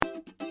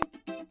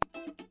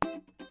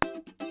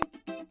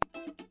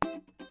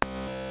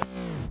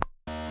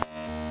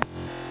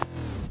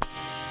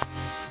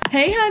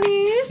Hey,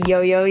 honeys.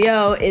 Yo, yo,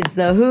 yo. It's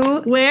the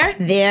Who, Where,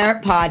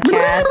 Their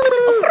podcast.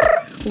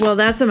 Well,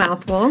 that's a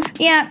mouthful.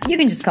 Yeah, you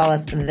can just call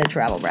us the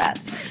Travel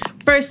Brats.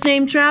 First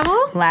name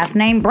Travel. Last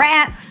name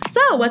Brat.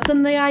 So, what's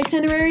on the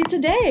itinerary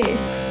today?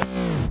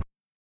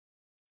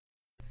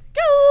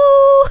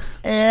 Go!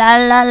 La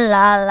la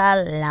la la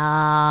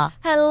la.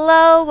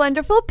 Hello,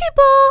 wonderful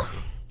people.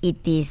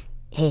 It is,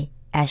 hey,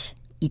 Ash,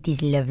 it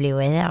is lovely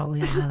weather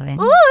we're having.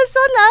 Oh, so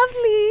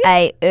lovely.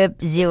 I hope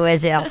the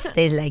weather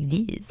stays like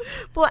this.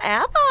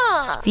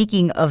 Forever.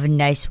 Speaking of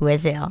nice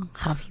weather,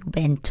 have you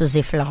been to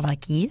the Florida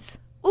Keys?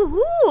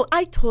 Ooh,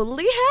 I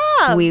totally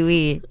have.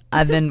 Oui.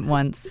 I've been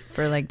once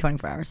for like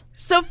 24 hours.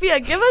 Sophia,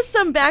 give us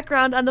some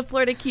background on the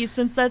Florida Keys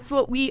since that's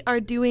what we are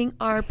doing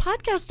our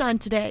podcast on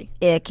today.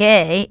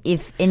 Okay,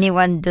 if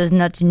anyone does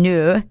not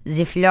know,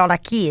 the Florida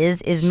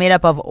Keys is made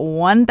up of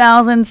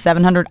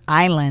 1,700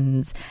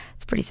 islands.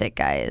 It's pretty sick,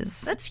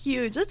 guys. That's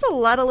huge. That's a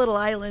lot of little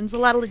islands, a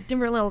lot of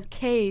different little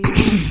caves.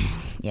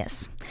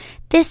 Yes.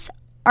 This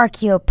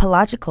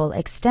archipelago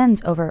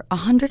extends over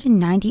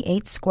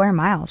 198 square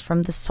miles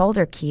from the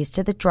Soldier Keys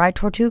to the Dry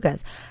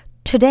Tortugas.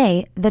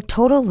 Today, the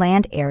total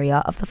land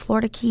area of the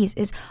Florida Keys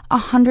is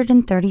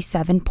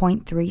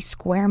 137.3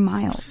 square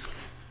miles.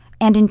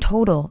 And in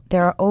total,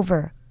 there are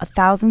over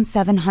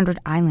 1,700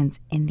 islands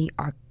in the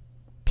archipelago.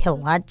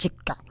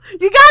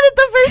 You got it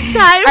the first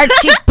time.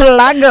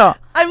 Archipelago.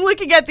 I'm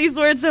looking at these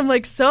words. I'm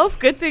like, Soph,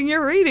 good thing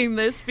you're reading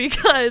this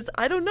because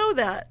I don't know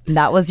that.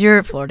 That was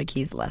your Florida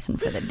Keys lesson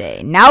for the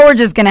day. Now we're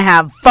just going to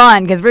have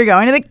fun because we're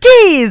going to the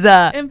Keys.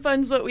 And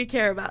fun's what we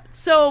care about.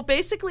 So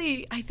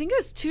basically, I think it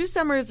was 2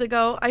 summers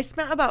ago, I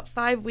spent about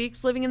 5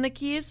 weeks living in the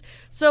Keys.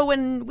 So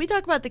when we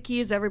talk about the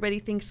Keys, everybody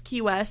thinks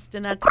Key West,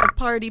 and that's a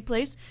party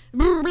place.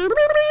 But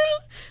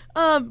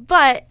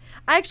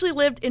I actually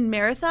lived in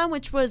Marathon,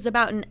 which was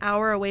about an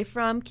hour away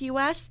from Key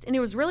West, and it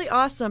was really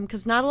awesome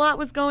because not a lot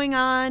was going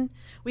on.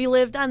 We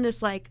lived on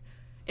this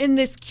in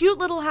this cute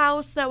little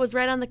house that was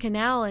right on the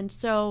canal, and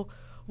so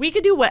we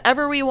could do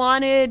whatever we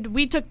wanted.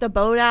 We took the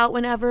boat out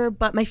whenever,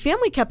 but my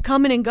family kept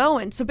coming and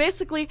going. So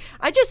basically,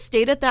 I just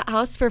stayed at that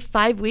house for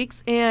 5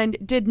 weeks and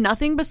did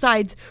nothing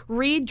besides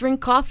read,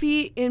 drink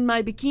coffee in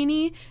my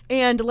bikini,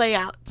 and lay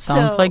out.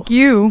 Sounds like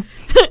you.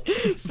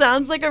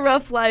 Sounds like a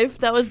rough life.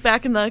 That was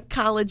back in the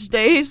college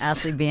days.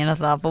 Ashley being a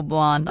thoughtful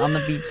blonde on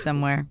the beach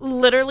somewhere.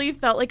 Literally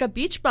felt like a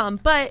beach bum,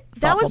 but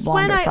that thoughtful was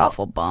blonde when or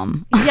thoughtful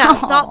bum. Yeah,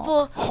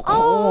 thoughtful.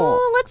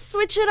 Oh, let's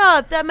switch it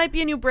up. That might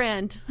be a new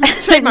brand.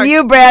 Trademark.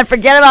 New brand.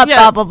 Forget about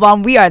thoughtful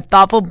bum. We are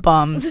thoughtful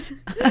bums.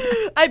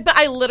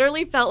 I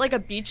literally felt like a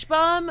beach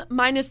bum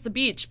minus the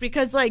beach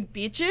because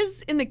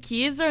beaches in the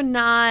Keys are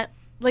not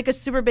like a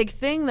super big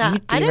thing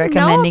that I didn't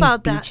know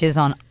about that. Beaches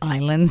on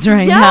islands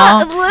right now.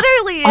 Yeah,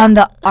 literally. On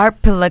the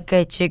archipelago.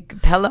 At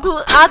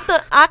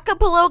the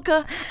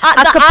archipelago.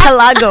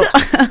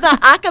 The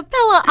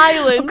Acapella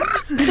Islands.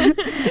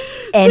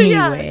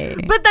 Anyway.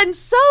 So, but then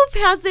Soph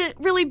hasn't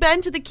really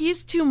been to the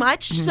Keys too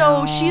much,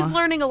 so she's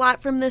learning a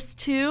lot from this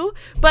too.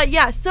 But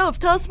yeah, Soph,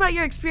 tell us about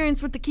your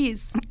experience with the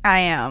Keys. I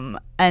am.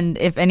 And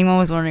if anyone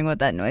was wondering what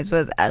that noise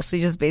was,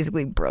 Ashley just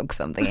basically broke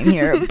something in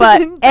here.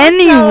 But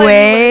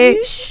anyway,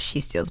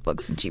 she steals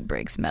books and she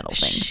breaks metal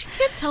things. You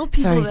can't tell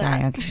people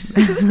that. Sorry.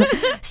 Okay.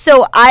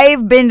 So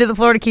I've been to the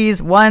Florida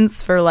Keys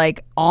once for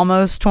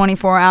almost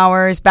 24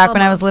 hours. Back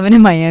when I was living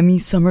in Miami,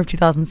 summer of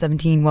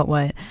 2017.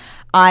 What?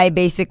 I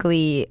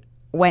basically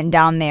went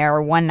down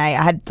there one night.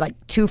 I had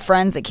 2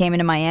 friends that came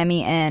into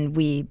Miami, and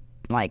we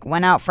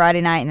went out Friday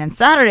night, and then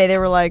Saturday they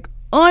were like,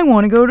 I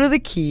want to go to the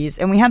Keys.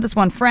 And we had this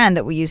one friend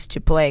that we used to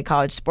play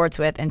college sports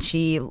with, and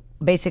she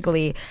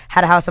basically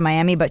had a house in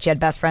Miami, but she had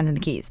best friends in the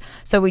Keys.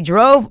 So we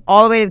drove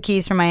all the way to the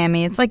Keys from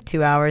Miami. It's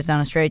 2 hours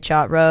down a straight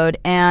shot road,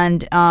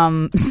 and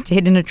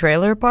stayed in a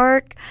trailer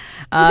park.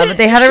 But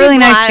they had a really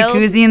nice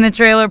jacuzzi in the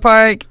trailer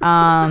park.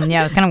 Yeah,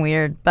 it was kind of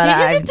weird. But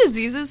you get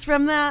diseases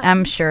from that?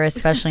 I'm sure,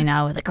 especially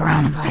now with the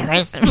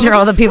coronavirus. I'm sure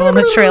all the people in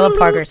the trailer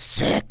park are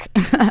sick.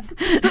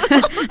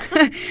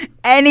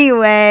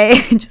 Anyway,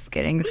 just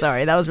kidding.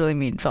 Sorry, that was really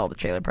mean for all the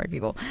trailer park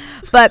people.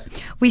 But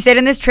we stayed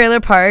in this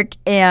trailer park,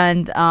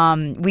 and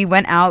we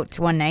went out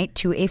one night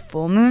to a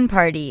full moon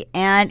party,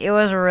 and it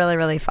was really,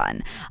 really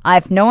fun.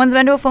 If no one's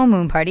been to a full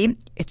moon party,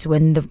 it's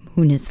when the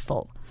moon is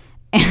full.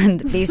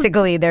 And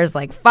basically there's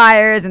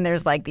fires, and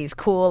there's these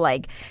cool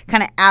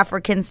kind of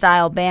African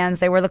style bands.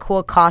 They wear the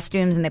cool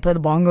costumes, and they play the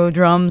bongo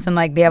drums, and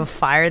they have a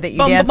fire that you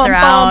dance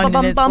around,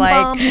 and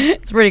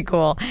it's pretty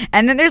cool.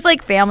 And then there's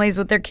families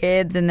with their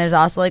kids, and there's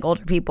also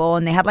older people,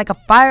 and they had a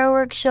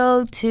fireworks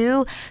show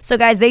too. So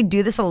guys, they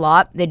do this a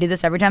lot. They do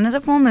this every time there's a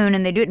full moon,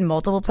 and they do it in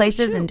multiple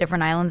places in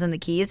different islands in the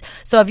Keys.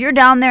 So if you're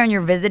down there and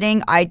you're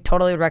visiting, I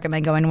totally would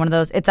recommend going to one of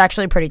those. It's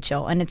actually pretty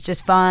chill, and it's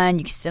just fun.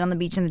 You can sit on the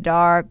beach in the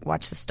dark,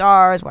 watch the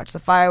stars, watch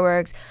the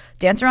fireworks,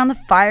 dance around the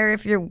fire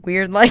if you're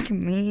weird like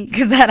me,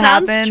 because that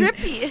happened. Sounds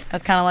trippy. I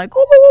was kind of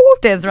ooh,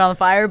 dance around the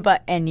fire.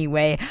 But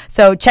anyway,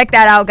 so check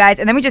that out, guys.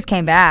 And then we just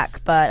came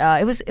back,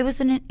 but it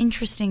was an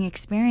interesting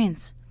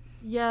experience.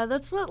 Yeah,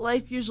 that's what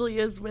life usually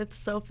is with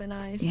Soph and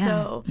I. Yeah,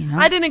 so you know?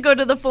 I didn't go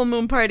to the full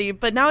moon party,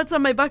 but now it's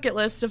on my bucket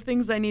list of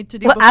things I need to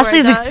do. Well, before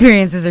Ashley's I die.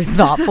 experiences are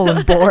thoughtful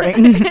and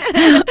boring.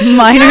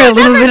 Mine are a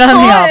little bit on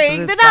the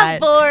opposite They're side.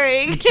 not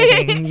boring. I'm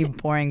kidding, you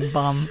boring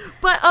bum.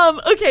 But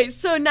okay,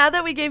 so now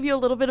that we gave you a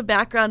little bit of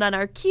background on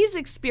our Keys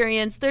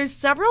experience, there's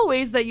several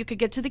ways that you could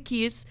get to the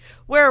Keys.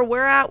 Where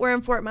we're at, we're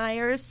in Fort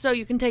Myers, so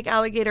you can take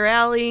Alligator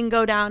Alley and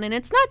go down, and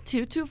it's not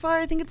too far.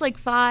 I think it's like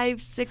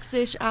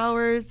 5-6-ish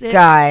hours.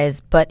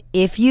 Guys, but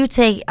if you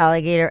take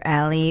Alligator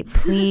Alley,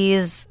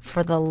 please,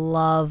 for the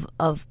love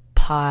of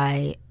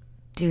pie,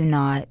 do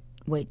not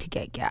wait to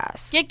get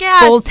gas. Get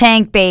gas. Full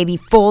tank, baby,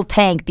 full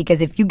tank.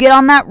 Because if you get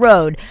on that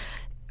road,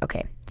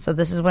 okay, so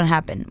this is what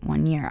happened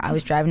one year. I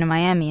was driving to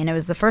Miami, and it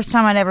was the first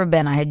time I'd ever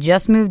been. I had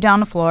just moved down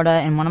to Florida,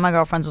 and one of my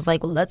girlfriends was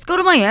like, let's go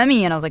to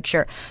Miami. And I was like,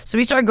 sure. So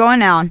we started going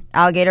down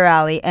Alligator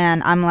Alley,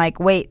 and I'm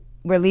like, wait,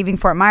 we're leaving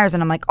Fort Myers.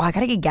 And I'm like, oh, I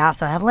got to get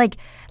gas. I have like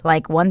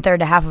 1/3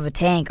 to half of a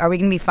tank. Are we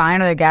going to be fine?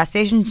 Are there gas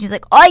stations? She's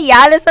like, oh,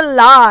 yeah, there's a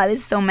lot.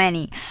 There's so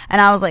many. And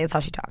I was like, that's how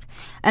she talked.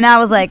 And I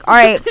was like, all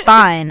right,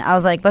 fine. I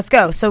was like, let's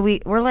go. So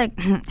we're like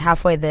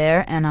halfway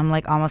there, and I'm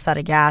like almost out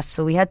of gas.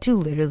 So we had to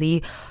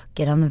literally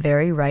get on the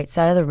very right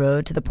side of the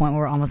road to the point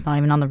where we're almost not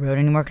even on the road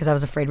anymore because I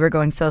was afraid we were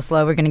going so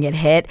slow we are going to get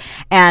hit.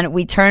 And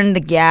we turned the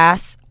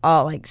gas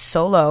like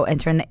so low and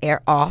turned the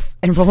air off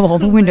and rolled all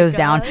the windows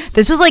down.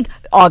 This was like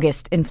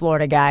August in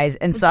Florida, guys.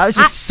 And so I was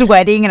just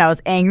sweating and I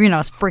was angry and I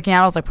was freaking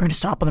out. I was like, we're going to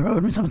stop on the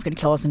road and someone's going to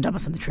kill us and dump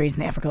us in the trees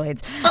in the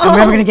Everglades. And we're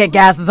never going to get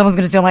gas and someone's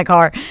going to steal my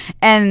car.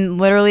 And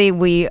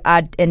literally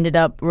I ended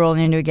up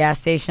rolling into a gas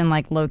station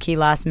like low-key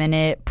last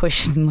minute,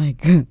 pushing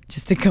like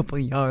just a couple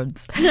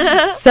yards.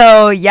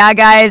 So yeah,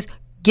 guys,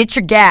 get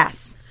your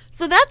gas.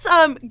 So that's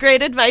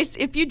great advice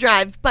if you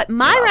drive. But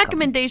my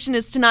recommendation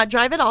is to not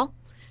drive at all.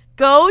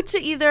 Go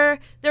to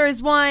there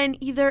is one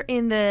either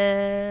in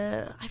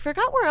I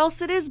forgot where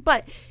else it is,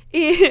 but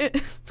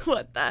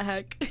what the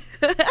heck?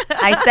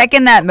 I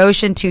second that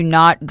motion to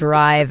not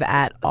drive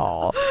at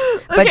all.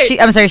 But Okay.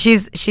 I'm sorry,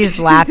 she's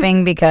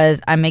laughing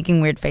because I'm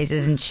making weird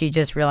faces and she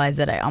just realized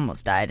that I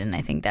almost died and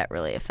I think that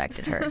really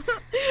affected her.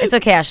 It's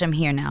okay, Ash, I'm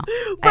here now.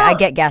 I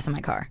get gas in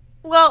my car.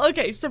 Well,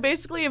 okay, so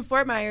basically in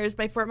Fort Myers,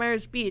 by Fort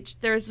Myers Beach,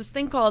 there's this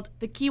thing called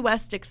the Key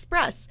West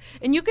Express.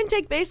 And you can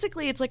take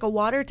it's like a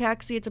water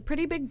taxi. It's a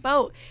pretty big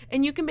boat.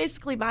 And you can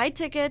basically buy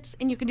tickets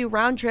and you can do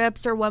round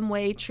trips or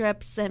one-way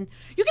trips. And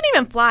you can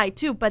even fly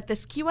too. But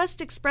this Key West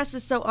Express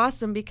is so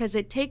awesome because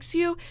it takes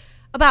you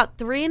about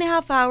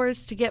 3.5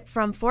 hours to get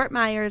from Fort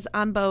Myers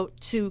on boat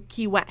to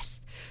Key West.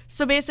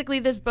 So basically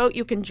this boat,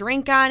 you can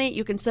drink on it,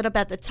 you can sit up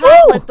at the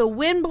top, let the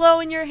wind blow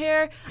in your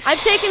hair.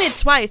 I've taken it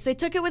twice. I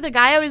took it with a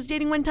guy I was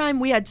dating one time.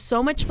 We had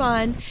so much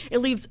fun. It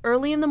leaves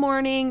early in the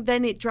morning,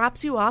 then it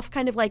drops you off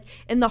kind of like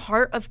in the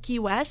heart of Key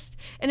West.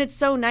 And it's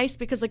so nice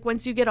because like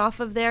once you get off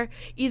of there,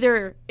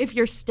 either if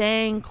you're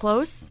staying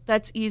close,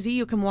 that's easy.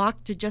 You can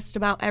walk to just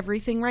about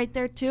everything right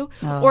there too.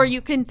 Or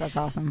you can... That's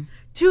awesome.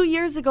 2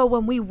 years ago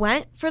when we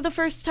went for the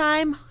first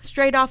time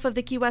straight off of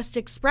the Key West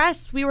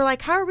Express, we were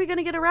like, how are we going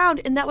to get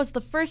around? And that was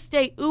the first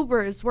day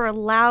Ubers were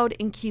allowed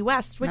in Key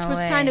West, which was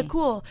kind of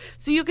cool.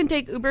 So you can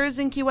take Ubers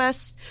in Key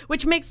West,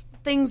 which makes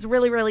things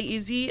really, really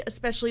easy,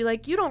 especially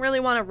like you don't really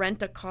want to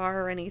rent a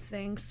car or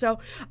anything. So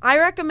I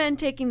recommend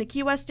taking the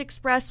Key West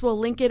Express. We'll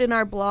link it in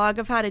our blog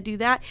of how to do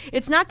that.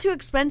 It's not too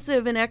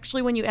expensive, and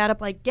actually when you add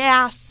up like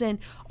gas and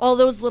all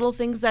those little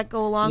things that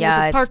go along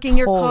with parking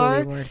your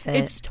car,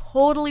 it's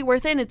totally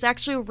worth it, and it's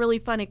actually a really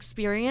fun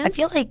experience. I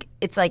feel like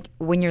it's like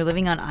when you're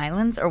living on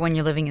islands or when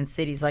you're living in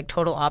cities, like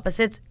total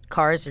opposites.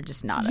 Cars are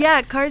just not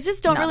cars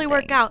just don't really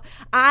work out.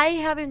 I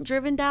haven't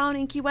driven down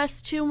in Key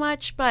West too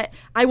much, but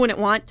I wouldn't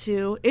want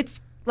to.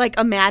 It's like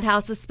a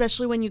madhouse,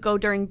 especially when you go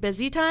during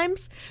busy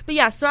times. But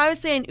yeah, so I was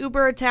saying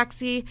Uber or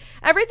taxi,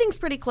 everything's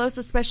pretty close,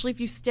 especially if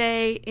you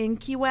stay in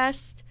Key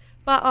West.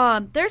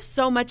 But there's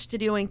so much to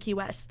do in Key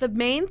West. The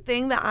main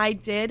thing that I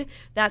did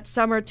that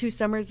summer, 2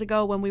 summers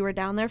ago when we were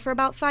down there for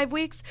about 5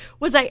 weeks,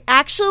 was I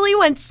actually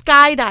went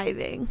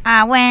skydiving.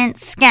 I went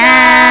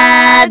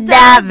skydiving,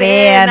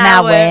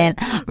 I went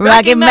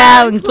Rocky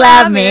Mountain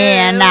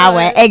climbing, I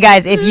went. Hey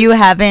guys, if you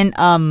haven't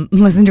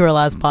listened to our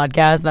last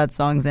podcast, that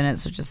song's in it,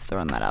 so just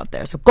throwing that out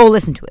there. So go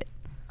listen to it.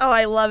 Oh,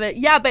 I love it.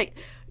 Yeah, but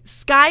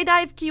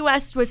Skydive Key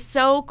West was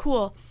so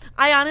cool.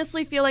 I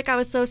honestly feel like I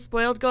was so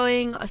spoiled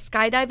going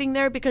skydiving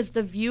there because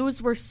the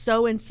views were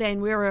so insane.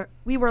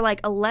 We were like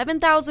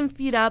 11,000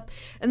 feet up,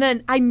 and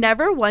then I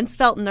never once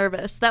felt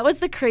nervous. That was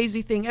the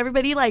crazy thing.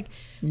 Everybody like...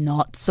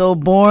 Not so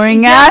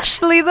boring,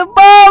 Ashley the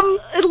bum!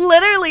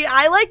 Literally,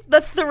 I like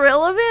the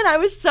thrill of it. I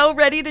was so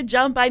ready to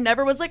jump. I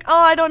never was like,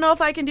 oh, I don't know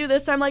if I can do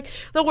this. I'm like,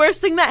 the worst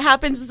thing that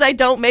happens is I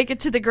don't make it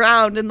to the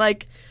ground, and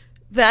like...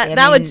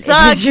 That would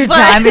suck. It's your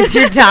time. It's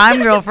your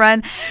time,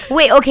 girlfriend.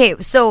 Wait, okay.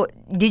 So,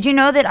 did you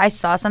know that I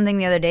saw something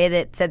the other day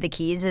that said the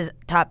Keys is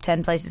top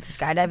 10 places to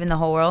skydive in the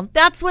whole world?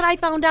 That's what I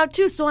found out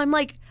too. So I'm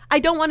like, I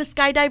don't want to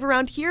skydive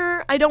around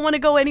here. I don't want to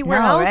go anywhere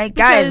else. Right,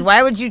 guys?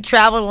 Why would you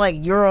travel to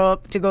like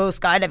Europe to go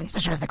skydiving,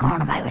 especially with the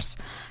coronavirus?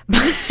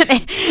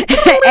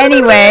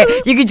 Anyway,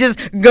 you could just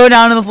go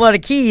down to the Florida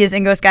Keys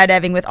and go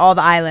skydiving with all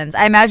the islands.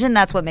 I imagine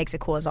that's what makes it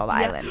cool is all the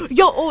islands.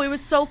 It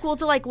was so cool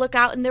to like look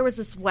out, and there was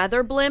this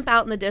weather blimp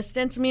out in the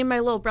distance. Me and my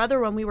little brother,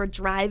 when we were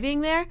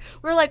driving there,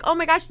 we were like, oh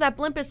my gosh, that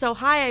blimp is so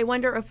high. I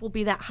wonder if we'll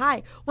be that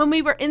high. When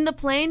we were in the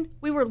plane,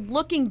 we were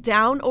looking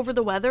down over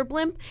the weather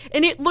blimp,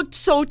 and it looked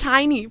so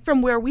tiny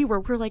from where we were.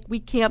 We're like, we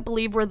can't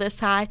believe we're this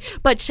high.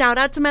 But shout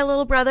out to my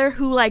little brother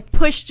who like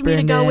pushed me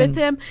to go with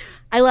him.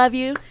 I love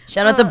you.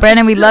 Shout out to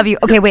Brandon. We love you.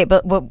 Okay, wait,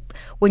 but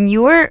when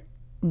you were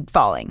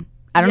falling,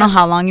 I don't know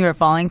how long you were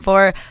falling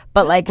for,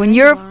 but like when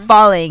you're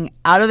falling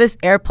out of this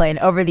airplane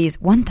over these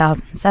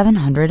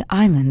 1,700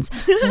 islands,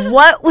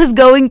 what was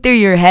going through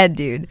your head,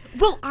 dude?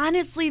 Well,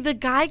 honestly, the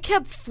guy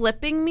kept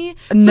flipping me.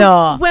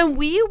 No. When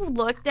we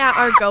looked at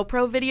our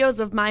GoPro videos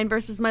of mine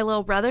versus my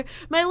little brother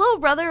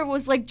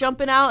was like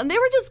jumping out, and they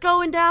were just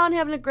going down,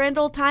 having a grand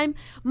old time.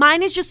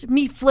 Mine is just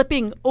me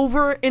flipping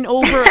over and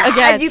over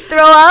again. Did you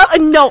throw up?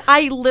 No,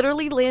 I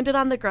literally landed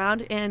on the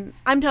ground, and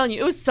I'm telling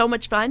you, it was so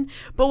much fun.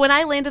 But when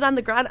I landed on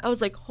the ground, I was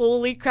like,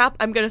 holy crap,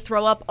 I'm going to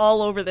throw up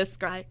all over this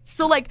guy.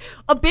 So like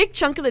a big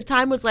chunk of the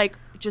time was like,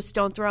 just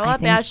don't throw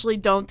up, Ashley,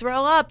 don't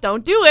throw up,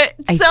 don't do it.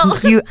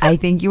 I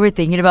think you were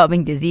thinking about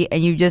being dizzy,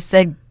 and you just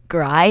said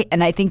Gry,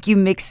 and I think you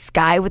mixed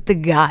sky with the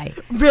guy.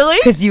 Really?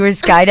 Because you were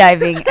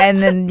skydiving,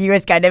 and then you were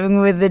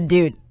skydiving with the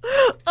dude.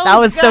 That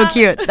was so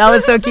cute.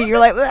 You're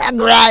like,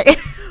 Gry.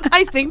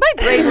 I think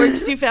my brain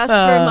works too fast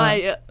for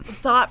my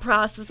thought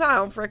process. I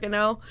don't freaking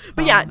know.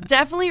 But yeah,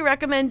 definitely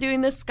recommend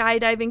doing this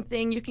skydiving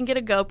thing. You can get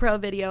a GoPro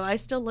video. I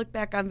still look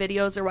back on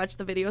videos or watch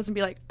the videos and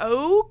be like,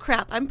 oh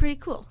crap, I'm pretty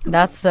cool.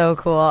 That's so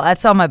cool.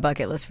 That's on my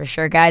bucket list for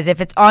sure, guys.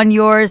 If it's on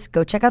yours,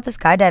 go check out the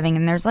skydiving,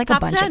 and there's like a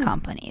bunch of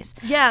companies.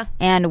 Yeah.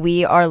 And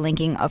we are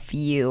linking a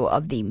few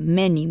of the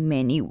many,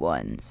 many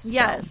ones.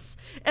 Yes.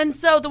 And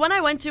so the one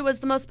I went to was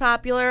the most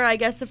popular. I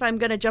guess if I'm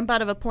going to jump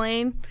out of a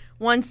plane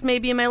once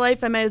maybe in my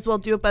life, I might as well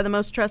do it by the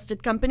most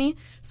trusted company.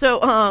 So,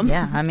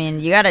 yeah, I mean,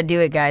 you got to do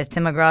it, guys.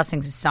 Tim McGraw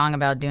sings a song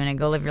about doing it.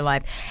 Go live your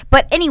life.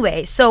 But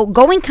anyway, so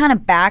going kind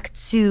of back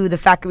to the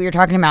fact that we were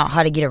talking about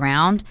how to get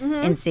around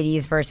in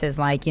cities versus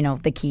like, you know,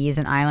 the Keys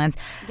and islands.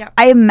 Yeah.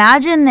 I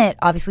imagine that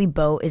obviously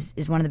boat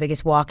is one of the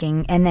biggest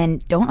walking. And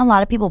then don't a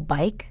lot of people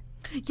bike?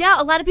 Yeah,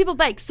 a lot of people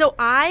bike. So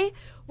I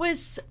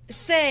was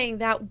saying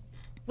that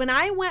when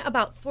I went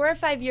about 4 or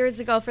 5 years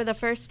ago for the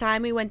first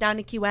time, we went down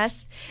to Key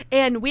West,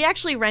 and we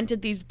actually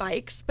rented these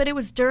bikes, but it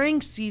was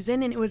during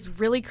season, and it was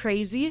really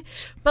crazy.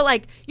 But,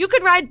 like, you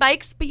could ride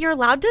bikes, but you're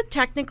allowed to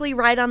technically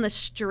ride on the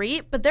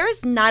street, but there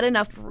is not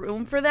enough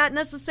room for that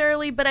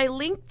necessarily. But I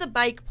linked the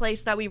bike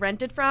place that we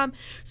rented from.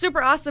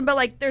 Super awesome, but,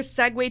 like, there's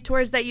Segway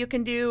tours that you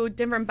can do,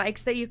 different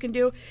bikes that you can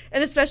do,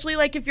 and especially,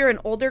 like, if you're an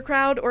older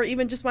crowd or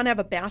even just want to have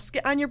a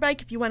basket on your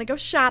bike, if you want to go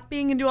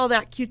shopping and do all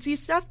that cutesy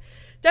stuff,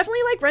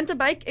 definitely like rent a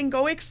bike and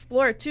go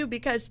explore too,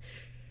 because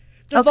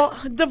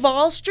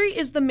Duval Street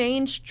is the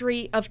main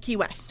street of Key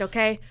West,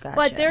 okay? Gotcha.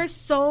 But there's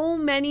so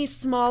many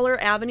smaller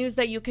avenues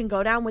that you can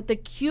go down with the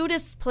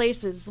cutest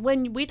places.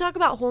 When we talk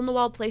about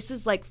hole-in-the-wall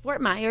places like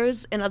Fort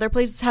Myers and other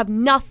places have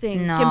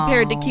nothing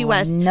compared to Key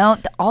West. No,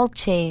 all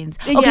chains.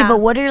 Okay, but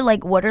what are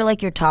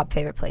like your top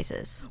favorite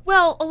places?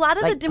 Well, a lot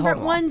of the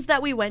different ones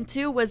that we went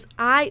to was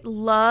I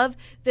love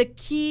the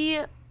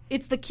Key.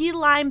 It's the Key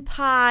Lime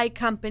Pie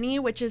Company,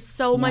 which is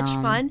so much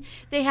fun.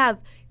 They have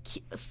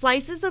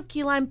slices of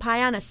key lime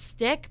pie on a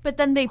stick, but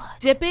then they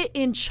dip it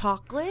in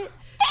chocolate.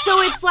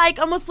 So it's like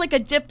almost like a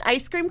dipped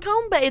ice cream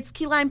cone, but it's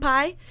key lime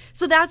pie.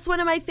 So that's one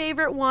of my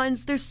favorite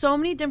ones. There's so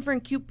many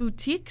different cute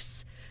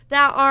boutiques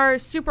that are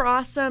super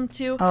awesome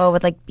too. Oh,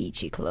 with like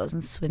beachy clothes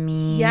and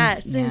swimmies.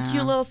 Yes, and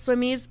cute little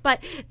swimmies. But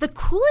the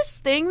coolest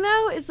thing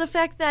though is the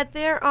fact that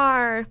there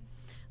are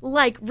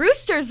like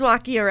roosters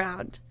walking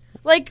around.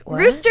 Like,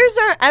 roosters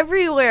are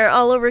everywhere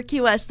all over Key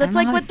West. That's,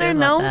 like, what they're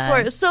known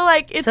for. So,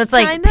 like, it's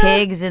like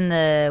pigs in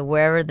the,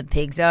 wherever the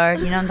pigs are,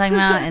 you know what I'm talking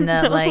about? In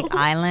the, like,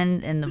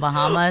 island in the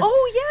Bahamas.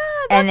 Oh,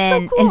 yeah, that's and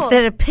then so cool.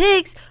 Instead of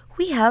pigs,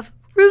 we have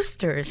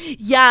roosters.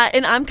 Yeah,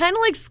 and I'm kind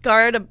of, like,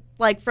 scarred,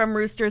 like, from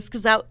roosters,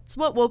 because that's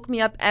what woke me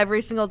up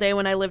every single day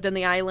when I lived in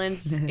the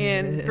islands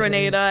in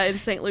Grenada and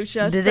St.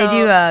 Lucia. Did they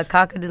do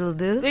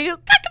cock-a-doodle-doo? They do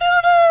cock-a-doodle-doo.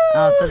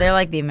 Oh, so they're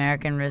like the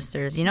American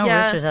roosters. You know,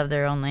 roosters have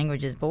their own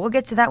languages, but we'll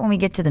get to that when we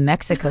get to the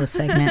Mexico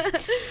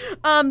segment.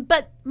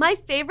 But my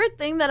favorite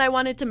thing that I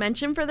wanted to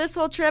mention for this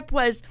whole trip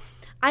was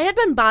I had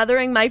been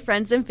bothering my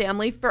friends and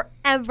family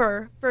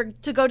forever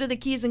to go to the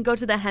Keys and go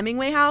to the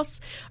Hemingway house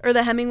or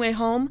the Hemingway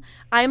home.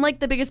 I'm like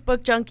the biggest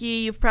book junkie.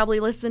 You've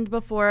probably listened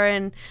before,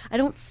 and I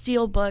don't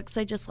steal books.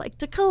 I just like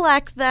to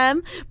collect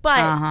them.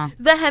 But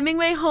the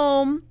Hemingway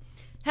home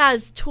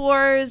has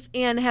tours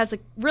and has a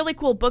really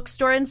cool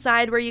bookstore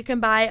inside where you can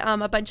buy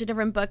a bunch of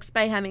different books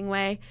by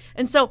Hemingway.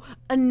 And so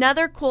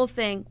another cool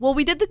thing, well,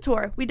 we did the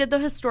tour. We did the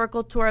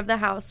historical tour of the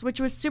house, which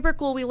was super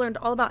cool. We learned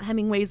all about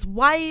Hemingway's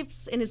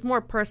wives and his more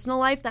personal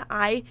life that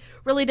I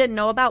really didn't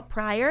know about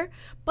prior.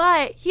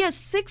 But he has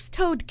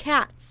 6-toed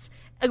cats.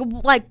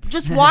 like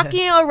just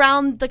walking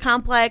around the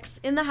complex,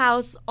 in the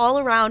house, all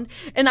around,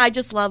 and I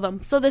just love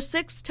them. So the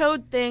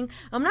six-toed thing,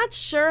 I'm not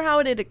sure how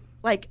it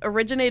like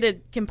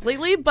originated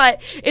completely,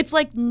 but it's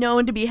like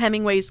known to be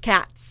Hemingway's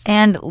cats.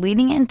 And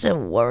leading into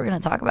what we're going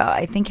to talk about,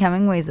 I think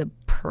Hemingway's a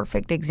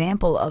perfect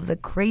example of the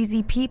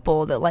crazy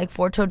people that like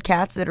four-toed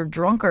cats that are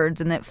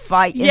drunkards and that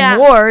fight in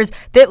wars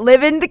that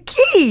live in the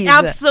Keys.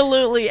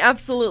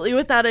 Absolutely,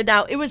 without a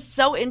doubt. It was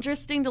so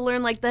interesting to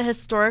learn like the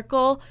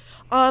historical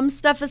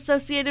stuff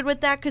associated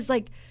with that, because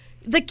like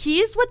the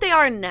Keys, what they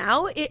are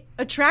now, it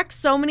attracts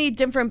so many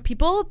different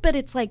people, but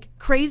it's like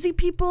crazy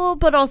people,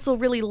 but also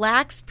really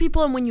lax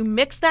people. And when you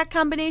mix that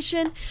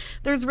combination,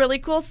 there's really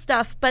cool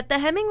stuff. But the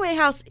Hemingway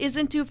house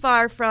isn't too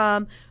far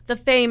from the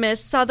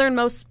famous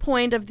southernmost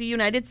point of the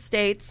United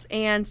States.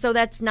 And so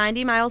that's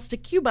 90 miles to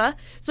Cuba.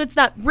 So it's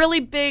that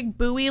really big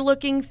buoy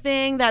looking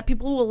thing that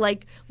people will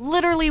like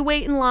literally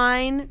wait in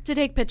line to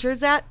take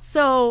pictures at.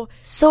 So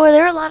are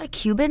there a lot of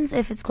Cubans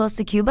if it's close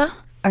to Cuba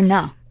or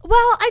no? Well,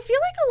 I feel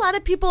like a lot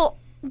of people,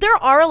 there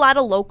are a lot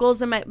of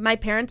locals, and my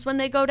parents, when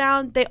they go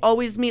down, they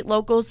always meet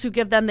locals who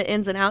give them the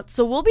ins and outs.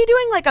 So we'll be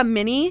doing like a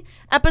mini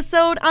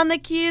episode on the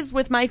Keys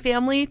with my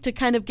family to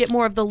kind of get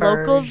more of the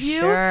local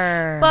view.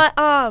 Sure. But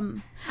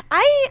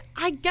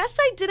I guess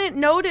I didn't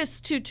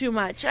notice too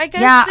much. I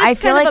guess yeah, it's I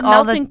feel kind like of a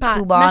all the melting pot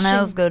Cubanos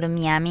meshing. go to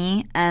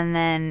Miami, and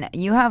then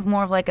you have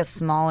more of like a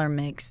smaller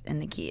mix in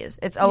the Keys.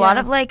 It's a lot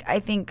of like, I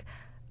think,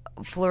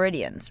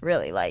 Floridians,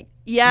 really, like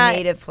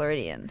native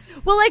Floridians.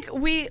 Well, like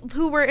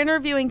who we're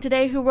interviewing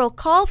today, who will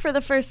call for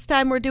the first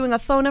time, we're doing a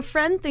phone a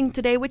friend thing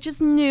today, which is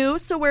new,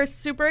 so we're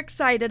super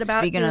excited about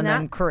Speaking doing of that.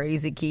 them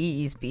crazy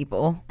Keys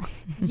people.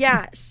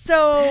 Yeah,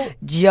 so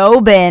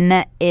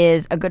Jobin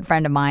is a good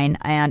friend of mine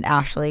and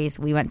Ashley's.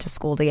 We went to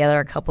school together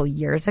a couple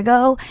years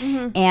ago,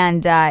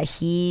 and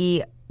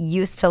he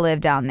used to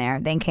live down there,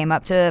 then came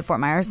up to Fort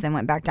Myers, then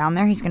went back down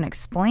there. He's going to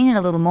explain it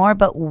a little more,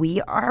 but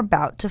we are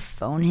about to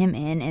phone him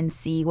in and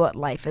see what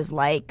life is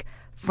like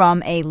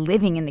from a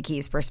living in the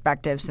Keys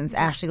perspective, since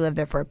Ashley lived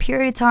there for a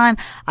period of time.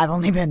 I've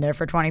only been there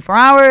for 24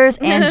 hours,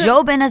 and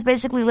Jobin has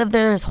basically lived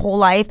there his whole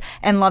life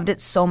and loved it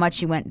so much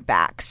he went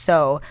back.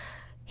 So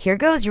here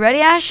goes. You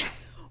ready, Ash?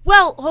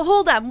 Well,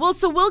 hold on.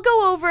 We'll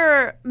go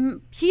over,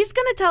 he's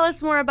going to tell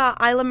us more about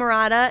Isla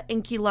Morada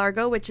in Key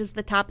Largo, which is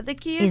the top of the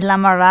Keys. Isla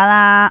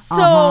Morada.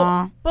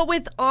 So, but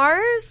with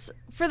ours,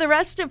 for the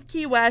rest of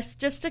Key West,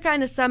 just to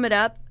kind of sum it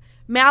up,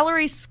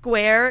 Mallory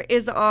Square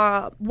is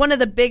one of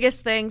the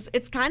biggest things.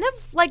 It's kind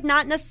of like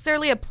not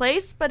necessarily a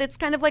place, but it's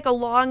kind of like a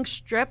long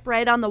strip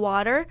right on the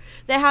water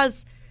that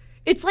has...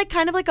 It's like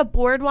kind of like a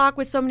boardwalk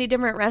with so many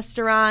different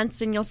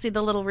restaurants, and you'll see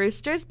the little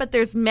roosters, but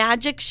there's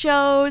magic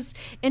shows,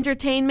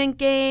 entertainment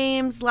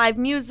games, live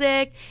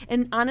music,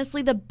 and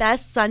honestly, the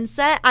best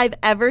sunset I've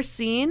ever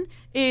seen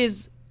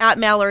is at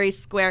Mallory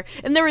Square.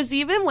 And there was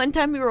even one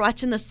time we were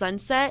watching the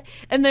sunset,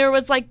 and there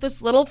was like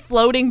this little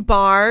floating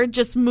bar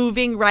just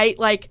moving right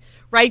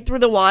through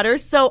the water.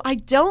 So I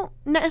don't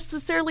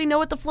necessarily know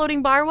what the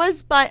floating bar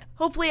was, but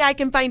hopefully I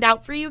can find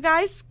out for you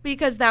guys,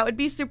 because that would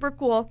be super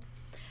cool.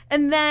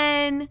 And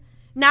then...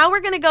 now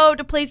we're going to go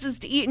to places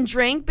to eat and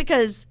drink,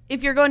 because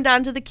if you're going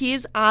down to the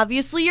Keys,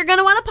 obviously you're going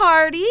to want to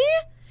party.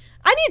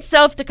 I need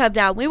Soph to come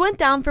down. We went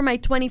down for my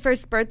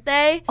 21st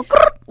birthday,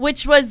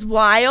 which was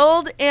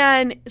wild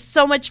and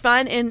so much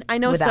fun. And I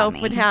know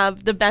Soph would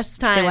have the best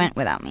time. They went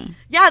without me.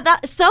 Yeah,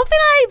 Soph and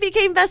I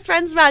became best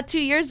friends about 2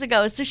 years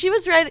ago. So she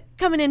was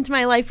coming into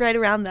my life right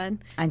around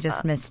then. I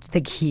just missed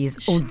the Keys.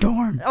 Oh,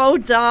 darn. Oh,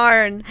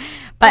 darn.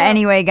 But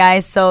anyway,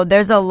 guys, so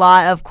there's a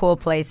lot of cool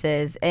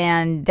places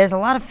and there's a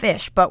lot of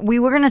fish. But we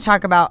were going to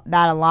talk about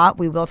that a lot.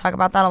 We will talk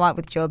about that a lot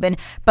with Jobin.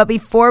 But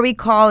before we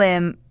call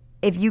him,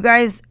 if you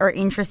guys are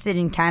interested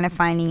in kind of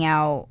finding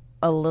out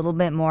a little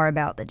bit more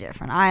about the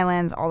different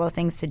islands, all the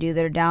things to do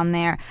that are down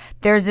there,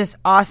 there's this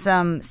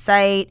awesome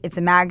site. It's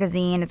a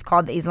magazine. It's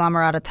called the Isla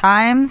Morada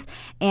Times.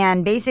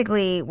 And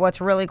basically what's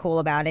really cool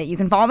about it, you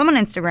can follow them on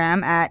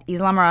Instagram at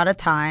Isla Morada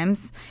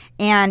Times.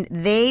 And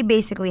they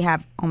basically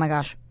have, oh my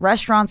gosh,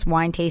 restaurants,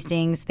 wine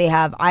tastings. They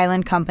have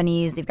island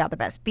companies. They've got the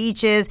best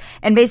beaches.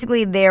 And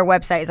basically their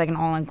website is like an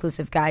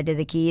all-inclusive guide to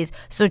the Keys.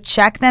 So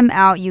check them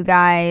out, you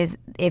guys.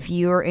 If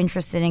you're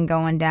interested in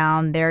going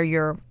down, they're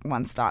your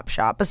one-stop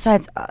shop,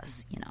 besides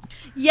us, you know.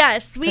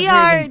 Yes, we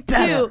are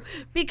too.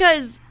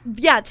 Because,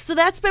 yeah, so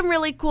that's been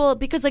really cool.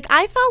 Because, like,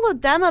 I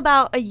followed them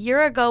about a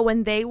year ago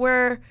when they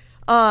were,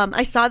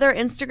 I saw their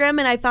Instagram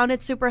and I found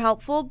it super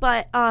helpful.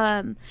 But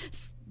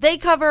they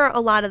cover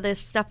a lot of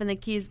this stuff in the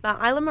Keys. But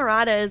Isla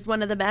Morada is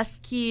one of the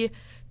best key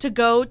to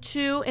go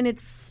to. And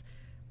it's,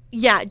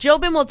 yeah,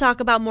 Jobin will talk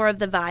about more of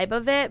the vibe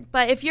of it.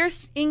 But if you're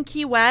in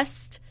Key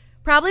West,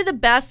 Probably the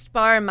best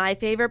bar and my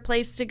favorite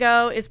place to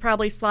go is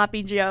probably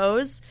Sloppy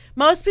Joe's.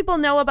 Most people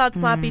know about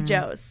Sloppy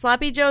Joe's.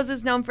 Sloppy Joe's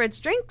is known for its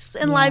drinks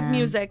and live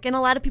music, and a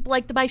lot of people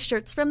like to buy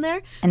shirts from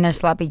there. And they're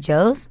Sloppy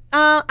Joe's?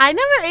 I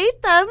never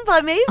ate them,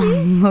 but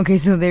maybe. Okay,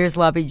 so they're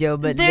Sloppy Joe,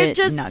 but they're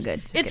just not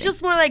good. It's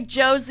just more like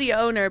Joe's the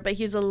owner, but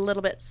he's a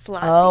little bit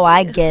sloppy. Oh,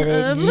 I get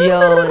it.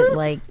 Joe,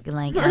 like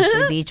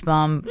Ashley Beach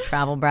Bum,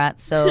 Travel Brat,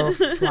 so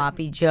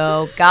Sloppy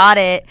Joe. Got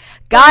it.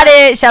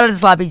 Shout out to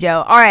Sloppy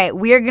Joe. All right,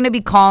 we are going to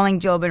be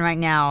calling Jobin right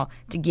now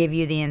to give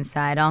you the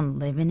inside on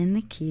living in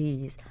the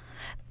Keys.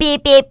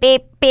 Beep, beep,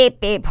 beep, beep,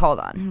 beep. Hold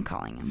on, I'm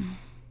calling him.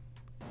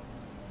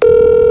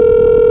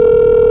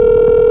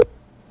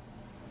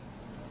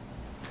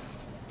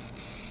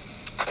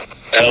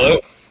 Hello.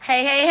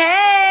 Hey.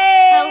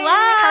 Hello.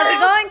 How's it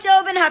going,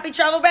 Jobin? Happy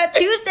Travel Brat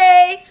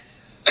Tuesday.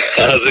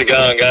 How's it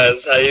going,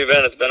 guys? How you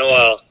been? It's been a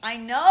while. I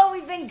know,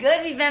 we've been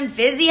good. We've been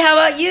busy. How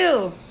about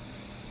you?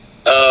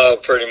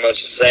 Pretty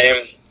much the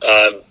same.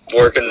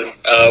 Working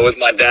with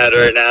my dad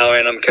right now,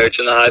 and I'm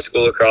coaching the high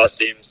school lacrosse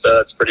team, so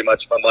that's pretty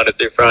much my Monday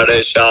through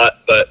Friday shot,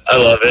 but I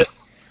love it.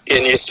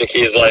 Getting used to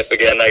Keys life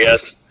again, I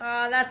guess.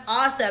 That's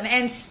awesome.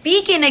 And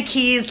speaking of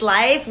Keys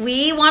life,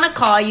 we want to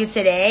call you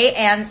today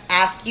and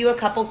ask you a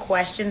couple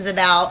questions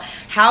about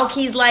how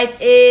Keys life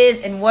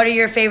is and what are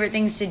your favorite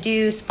things to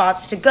do,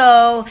 spots to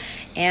go,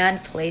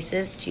 and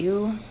places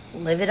to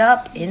live it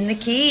up in the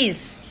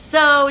Keys.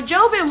 So,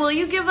 Jobin, will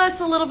you give us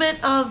a little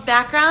bit of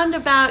background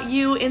about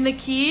you in the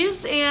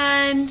Keys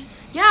and,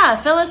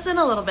 fill us in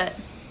a little bit?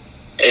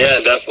 Yeah,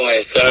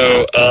 definitely.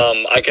 So,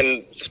 I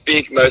can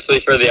speak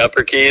mostly for the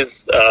Upper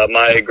Keys.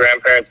 My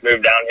grandparents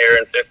moved down here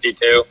in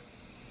 52.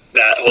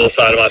 That whole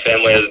side of my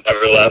family has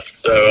never left,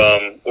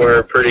 so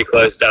we're pretty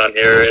close down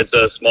here. It's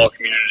a small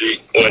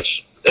community,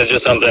 which is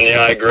just something,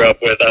 I grew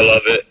up with. I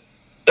love it.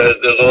 So it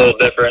was a little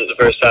different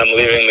the first time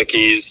leaving the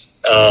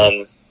Keys.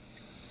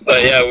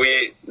 But yeah,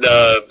 we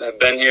have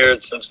been here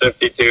since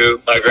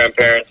 52. My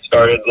grandparents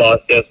started La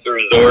Siesta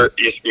Resort.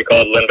 It used to be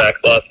called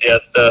Lindbach's La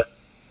Siesta.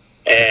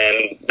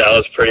 And that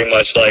was pretty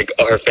much like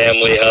our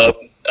family hub.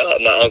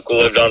 My uncle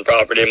lived on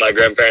property. My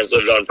grandparents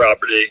lived on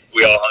property.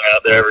 We all hung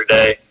out there every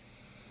day.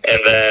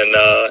 And then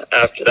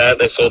after that,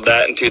 they sold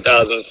that in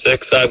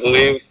 2006, I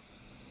believe.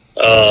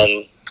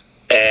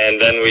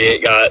 And then we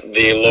got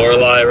the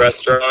Lorelei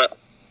restaurant,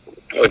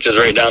 which is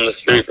right down the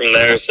street from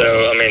there.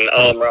 So,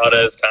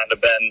 Alamorada has kind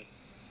of been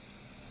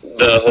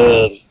the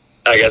whole,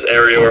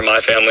 area where my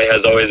family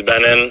has always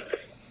been in.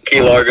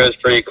 Key Largo is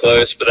pretty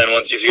close, but then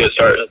once you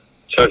start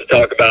to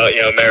talk about,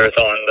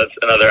 Marathon, that's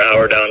another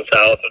hour down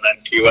south, and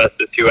then Key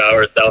West is 2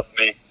 hours south of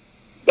me.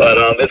 But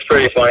it's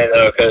pretty funny,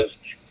 though, because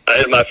I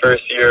did my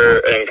first year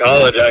in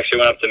college. I actually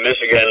went up to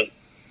Michigan,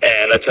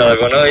 and I tell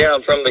everyone, oh, yeah,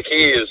 I'm from the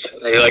Keys.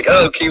 And they're like,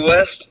 oh, Key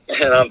West?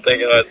 And I'm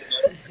thinking,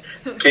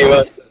 Key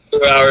West is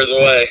 2 hours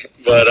away.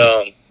 But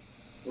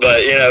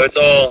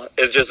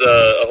it's just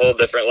a whole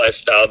different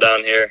lifestyle down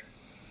here.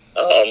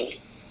 I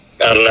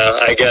don't know,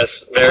 I guess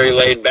very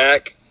laid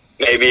back,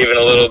 maybe even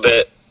a little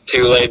bit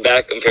too laid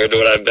back compared to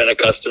what I've been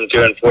accustomed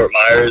to in Fort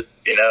Myers.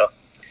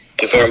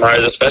 In Fort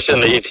Myers, especially in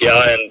the ETI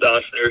and the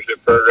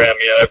entrepreneurship program,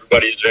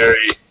 everybody's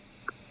very,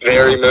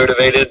 very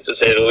motivated, to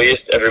say the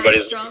least.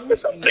 Everybody's looking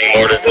something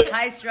more to do.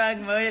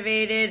 High-strung,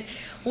 motivated.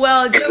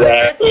 Well,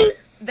 exactly.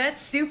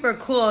 That's super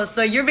cool.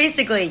 So you've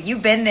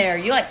been there.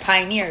 You're like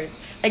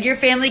pioneers. Like your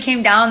family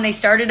came down, they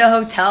started a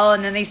hotel,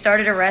 and then they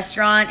started a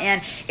restaurant.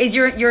 And is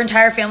your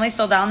entire family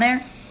still down there?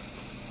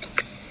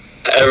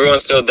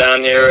 Everyone's still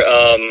down here.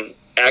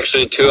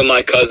 Actually, two of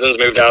my cousins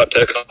moved out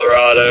to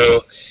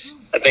Colorado,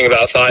 I think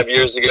about 5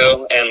 years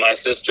ago, and my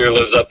sister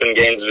lives up in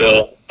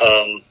Gainesville.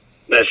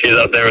 She's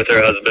up there with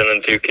her husband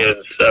and 2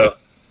 kids. So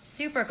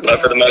super cool.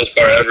 But for the most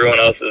part, everyone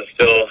else is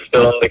still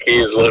in the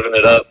Keys, living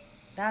it up.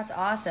 That's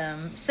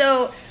awesome.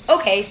 So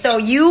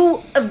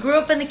you grew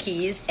up in the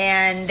Keys,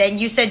 and then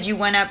you said you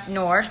went up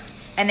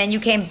north, and then you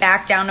came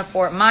back down to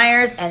Fort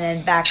Myers, and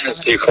then back down.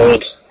 It's too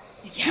cold.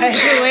 Yeah,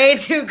 it's way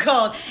too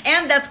cold.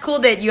 And that's cool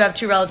that you have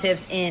 2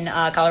 relatives in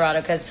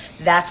Colorado, because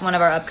that's one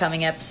of our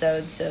upcoming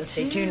episodes. So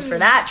stay tuned for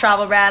that,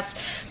 Travel Brats.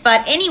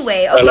 But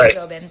anyway, okay,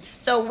 nice. Jobin.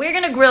 So we're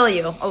going to grill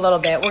you a little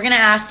bit. We're going to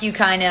ask you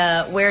kind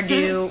of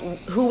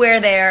who, where,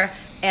 there,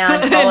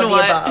 and all of the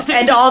above.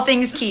 And all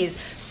things Keys.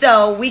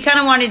 So we kind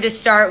of wanted to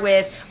start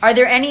with, are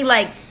there any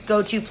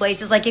go-to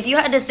places? Like if you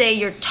had to say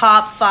your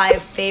top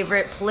 5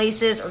 favorite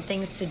places or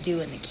things to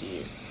do in the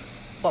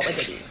Keys, what would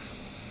they be?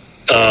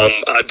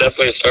 I'd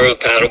definitely start with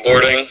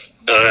paddleboarding.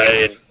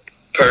 I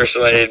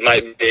personally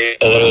might be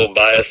a little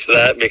biased to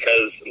that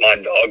because my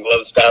dog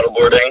loves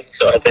paddleboarding,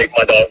 so I take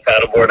my dog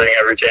paddleboarding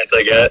every chance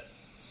I get.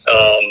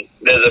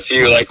 There's a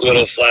few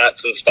little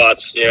flats and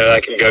spots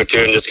I can go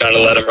to and just kind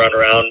of let him run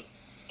around.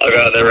 I'll go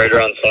out there right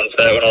around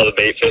sunset when all the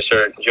bait fish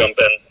are jumping,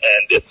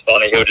 and it's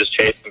funny. He'll just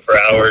chase them for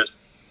hours.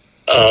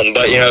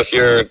 But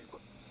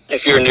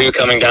if you're new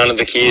coming down to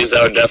the Keys,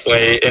 I would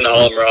definitely in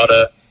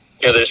Alamorada.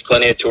 There's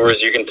plenty of tours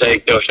you can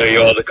take. They'll show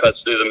you all the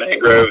cuts through the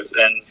mangroves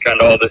and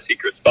kind of all the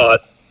secret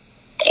spots.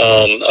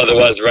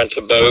 Otherwise, rent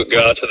a boat,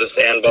 go out to the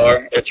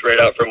Sandbar. It's right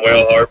out from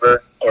Whale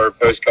Harbor, or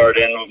Postcard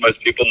Inn.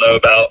 Most people know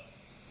about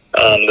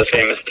the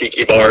famous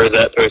tiki bars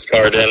at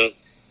Postcard Inn.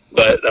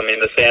 But, I mean,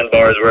 the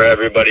Sandbar is where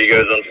everybody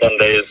goes on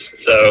Sundays.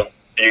 So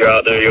you go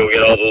out there, you'll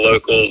get all the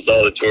locals,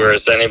 all the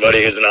tourists.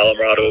 Anybody who's in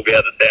Alamorada will be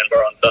at the Sandbar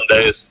on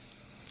Sundays.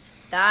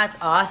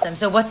 That's awesome.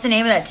 So what's the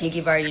name of that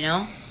tiki bar, you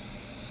know?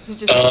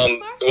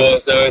 Well,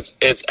 so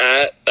it's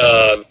at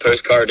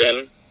Postcard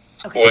Inn,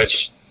 Okay.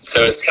 which,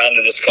 so it's kind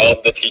of just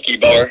called the Tiki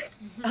Bar.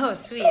 Oh,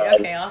 sweet.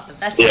 Okay, awesome.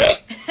 That's Yeah.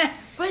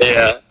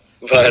 Yeah,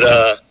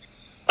 but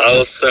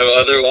also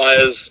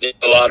otherwise,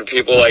 a lot of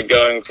people like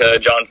going to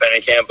John Penny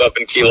Camp up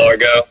in Key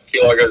Largo.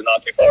 Key Largo is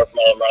not too far from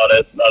Alamorada.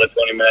 It's about a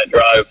 20-minute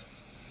drive,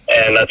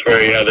 and that's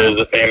where, you know, there's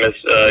a famous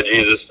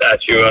Jesus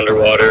statue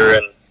underwater,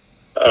 and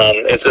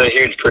it's a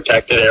huge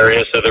protected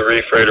area, so the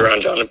reef right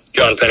around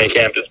John Penny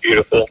Camp is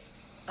beautiful.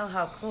 Oh,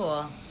 how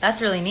cool.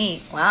 That's really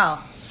neat. Wow.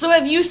 So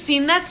have you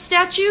seen that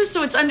statue?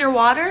 So it's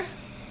underwater?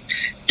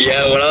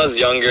 Yeah, when I was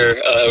younger,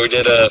 we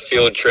did a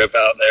field trip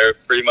out there,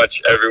 pretty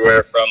much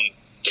everywhere from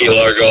Key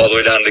Largo all the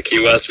way down to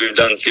Key West. We've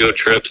done field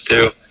trips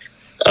too.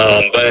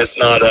 But it's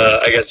not,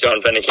 I guess John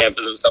Penny Camp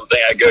isn't something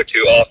I go to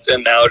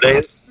often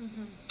nowadays.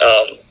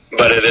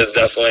 But it is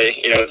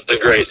definitely, you know, it's a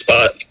great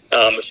spot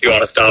if you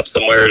want to stop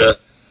somewhere to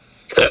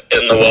sit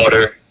in the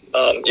water.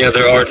 You know,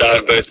 there are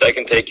dive boats that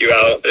can take you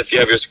out if you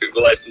have your scuba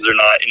license or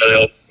not. You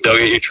know, they'll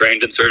get you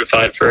trained and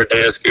certified for a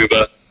day of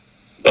scuba.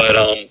 But,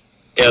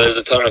 yeah, there's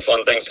a ton of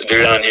fun things to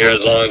do down here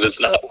as long as it's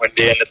not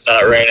windy and it's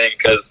not raining,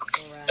 because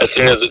as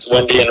soon as it's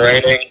windy and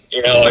raining,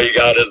 you know, all you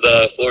got is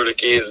Florida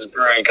Keys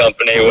Brewing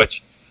Company,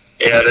 which,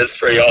 yeah, it is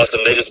pretty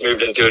awesome. They just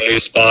moved into a new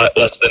spot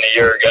less than a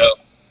year ago,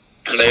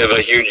 and they have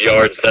a huge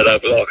yard set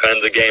up with all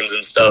kinds of games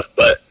and stuff.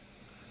 But,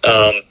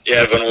 yeah,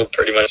 everyone will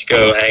pretty much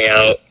go hang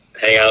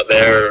out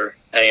there or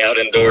hang out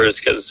indoors,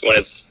 because when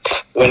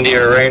it's windy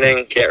or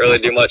raining, can't really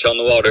do much on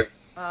the water.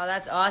 Oh,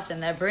 that's awesome.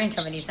 That brewing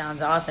company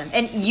sounds awesome.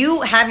 And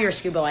you have your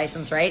scuba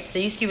license, right? So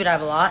you scuba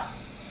dive a lot?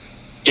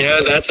 You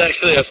know, that's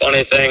actually a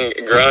funny thing.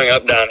 Growing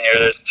up down here,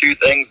 there's two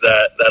things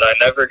that I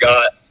never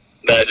got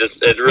that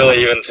just, it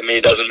really even to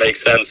me doesn't make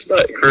sense.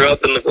 But grew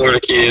up in the Florida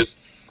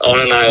Keys on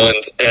an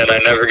island, and I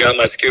never got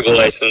my scuba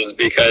license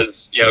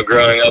because, you know,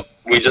 growing up,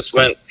 we just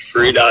went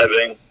free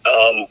diving.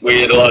 We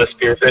did a lot of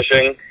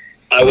spearfishing.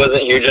 I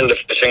wasn't huge into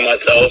fishing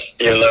myself,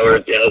 even though we're,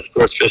 you know,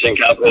 sports fishing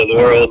capital of the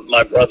world.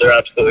 My brother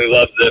absolutely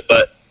loves it,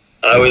 but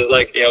I was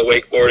like, you know,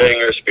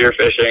 wakeboarding or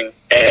spearfishing.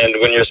 And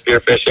when you're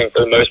spearfishing, for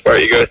the most part,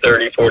 you go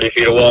 30, 40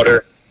 feet of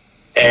water.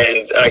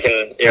 And I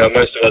can, you know,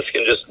 most of us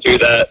can just do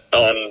that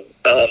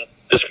on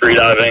just free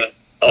diving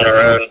on our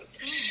own.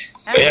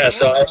 But yeah,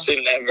 so I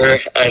actually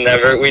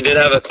we did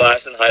have a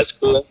class in high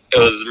school. It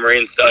was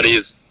Marine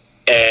Studies.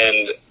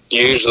 And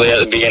usually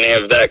at the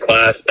beginning of that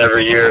class,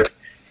 every year,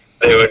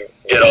 they would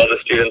get all the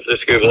students their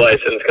scuba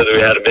license, because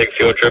we had a big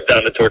field trip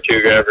down to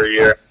Tortuga every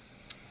year,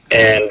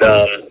 and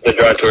the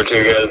Dry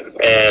Tortuga,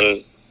 and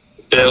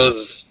it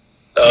was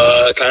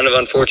kind of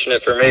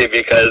unfortunate for me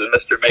because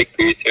Mr.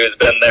 Makepeace, who has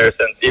been there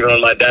since even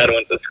when my dad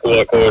went to school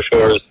at Coral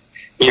Shores,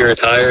 he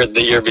retired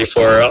the year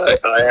before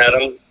I had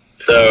him,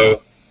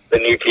 so the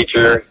new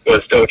teacher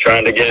was still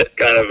trying to get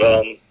kind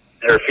of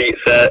her feet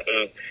set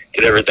and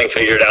get everything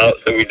figured out,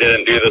 so we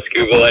didn't do the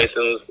scuba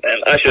license,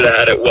 and I should have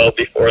had it well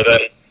before then.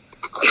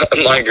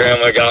 My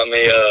grandma got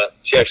me,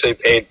 she actually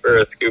paid for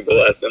a scuba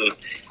lesson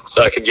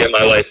so I could get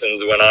my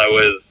license when I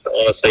was, I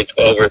want to say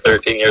 12 or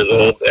 13 years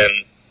old, and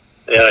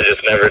yeah, I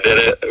just never did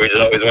it. We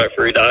just always went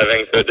free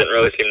diving, so it didn't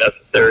really seem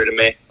necessary to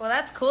me. Well,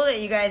 that's cool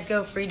that you guys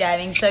go free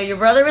diving. So your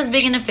brother was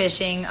big into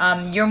fishing.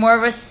 You're more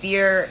of a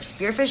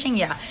spearfishing?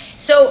 Yeah.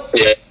 So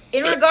Yeah.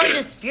 in regard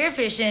to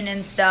spearfishing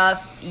and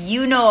stuff,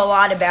 you know a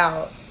lot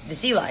about the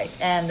sea life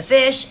and the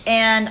fish,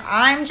 and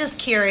I'm just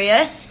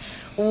curious,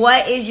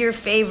 what is your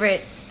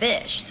favorite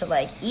fish to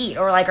like eat,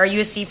 or like, are you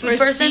a seafood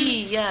person?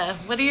 Yeah.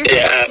 What are your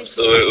Yeah,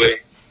 absolutely.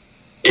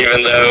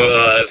 Even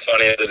though, as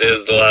funny as it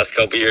is, the last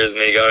couple of years,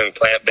 me going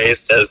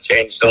plant-based has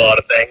changed a lot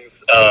of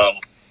things.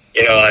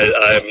 You know,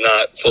 I'm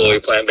not fully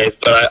plant-based,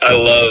 but I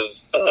love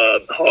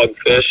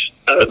hogfish,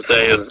 I would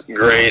say, is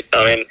great.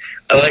 I mean,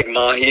 I like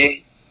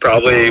mahi,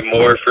 probably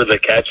more for the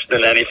catch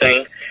than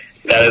anything.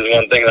 That is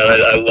one thing that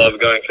I love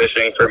going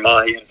fishing for,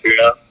 mahi and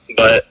tuna.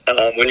 But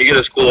when you get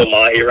a school of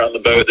mahi around the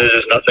boat, there's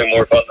just nothing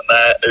more fun than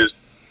that. There's,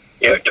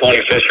 you know,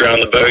 20 fish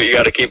around the boat. You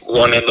got to keep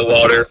one in the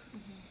water,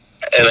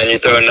 and then you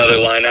throw another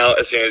line out.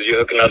 As soon as you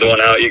hook another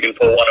one out, you can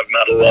pull one of them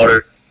out of the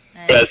water.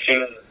 Nice. But as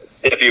soon as,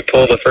 if you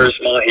pull the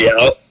first mahi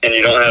out and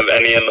you don't have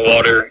any in the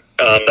water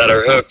that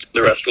are hooked,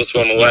 the rest will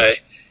swim away.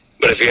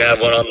 But if you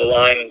have one on the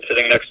line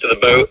sitting next to the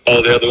boat,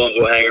 all the other ones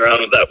will hang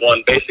around with that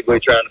one, basically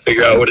trying to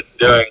figure out what it's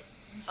doing.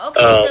 Okay,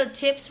 so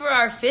tips for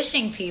our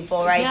fishing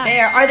people right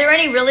there. Are there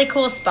any really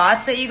cool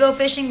spots that you go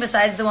fishing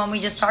besides the one we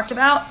just talked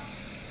about?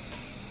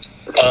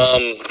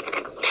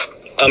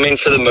 I mean,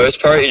 for the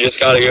most part, you just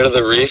got to go to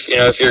the reef. You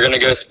know, if you're going to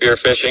go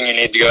spearfishing, you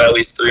need to go at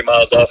least 3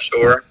 miles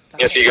offshore.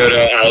 If you go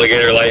to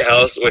Alligator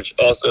Lighthouse, which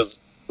also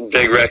is a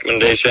big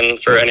recommendation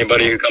for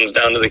anybody who comes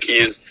down to the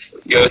Keys,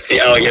 go see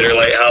Alligator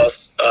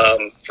Lighthouse.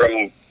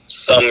 From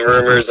some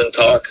rumors and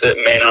talks, it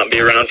may not be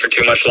around for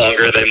too much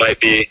longer. They might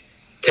be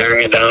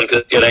tearing it down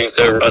to getting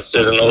so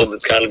rusted and old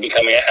it's kind of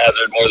becoming a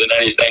hazard more than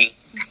anything.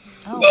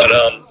 But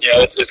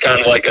it's kind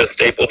of like a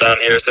staple down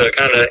here, so it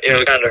kind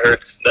of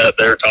hurts that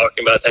they're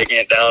talking about taking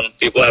it down.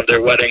 People have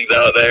their weddings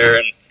out there,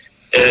 and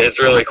it's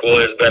really cool.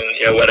 There's been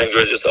weddings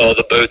where just all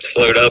the boats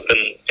float up,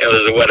 and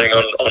there's a wedding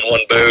on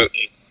one boat.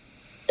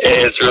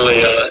 And it's really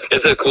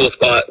it's a cool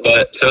spot.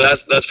 But so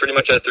that's pretty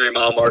much a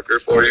 3-mile marker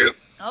for you.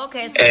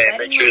 Okay, so and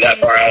make sure that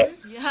far out.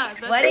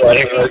 Yeah, wedding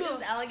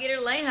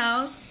Alligator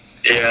Lighthouse.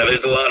 Yeah,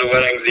 there's a lot of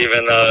weddings.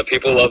 Even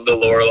people love the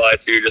Lorelei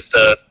too. Just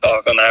to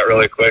talk on that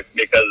really quick,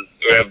 because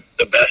we have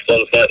the best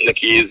sunset in the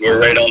Keys. We're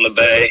right on the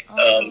bay,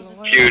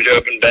 huge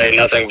open bay,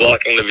 nothing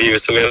blocking the view.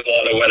 So we have a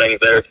lot of weddings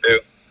there too.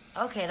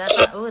 Okay,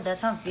 that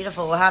sounds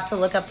beautiful. We'll have to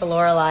look up the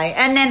Lorelei.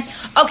 And then,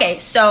 okay,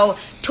 so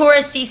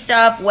touristy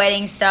stuff,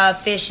 wedding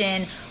stuff,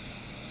 fishing.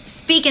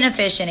 Speaking of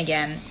fishing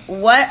again,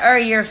 what are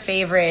your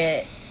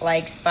favorite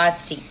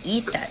spots to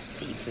eat that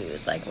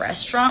seafood,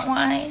 restaurant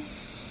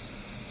wise?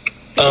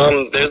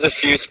 There's a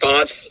few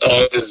spots,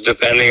 always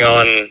depending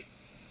on,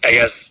 I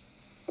guess,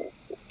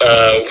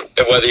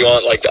 whether you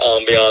want the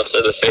ambiance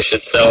or the fish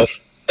itself.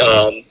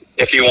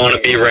 If you want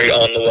to be right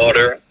on the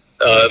water,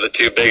 the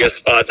 2 biggest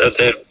spots I'd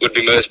say would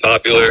be most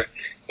popular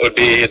would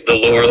be the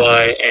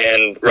Lorelei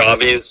and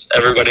Robbie's.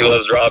 Everybody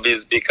loves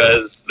Robbie's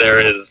because there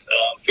is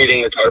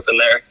feeding the tarpon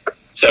there.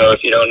 So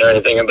if you don't know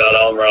anything about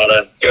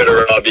Alamorada, go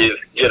to Robbie's,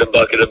 get a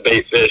bucket of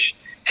bait fish,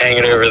 hang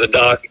it over the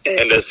dock,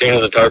 and as soon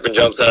as the tarpon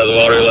jumps out of the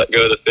water, let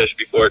go of the fish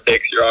before it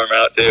takes your arm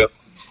out too.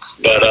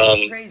 But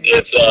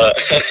it's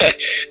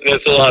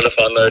it's a lot of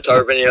fun though.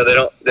 Tarpon, they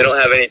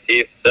don't have any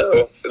teeth, so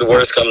if the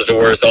worst comes to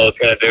worst, all it's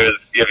gonna do is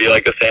give you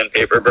a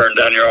sandpaper burn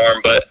down your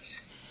arm. But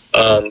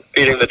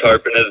feeding the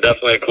tarpon is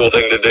definitely a cool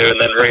thing to do. And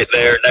then right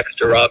there next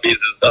to Robbie's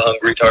is the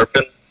Hungry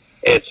Tarpon.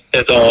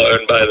 It's all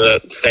owned by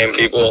the same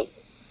people,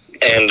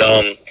 and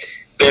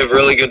they have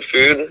really good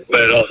food,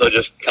 but it also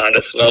just kind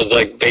of smells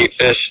like bait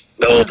fish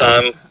the whole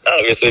time,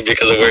 obviously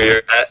because of where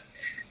you're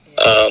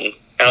at.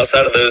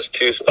 Outside of those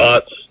 2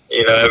 spots,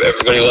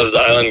 everybody loves the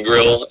Island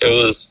Grill. It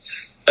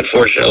was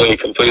unfortunately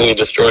completely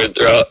destroyed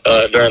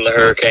during the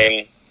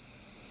hurricane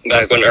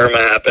back when Irma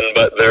happened,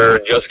 but they're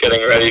just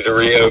getting ready to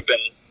reopen.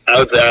 I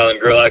would say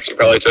Island Grill actually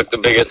probably took the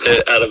biggest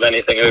hit out of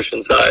anything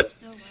Oceanside.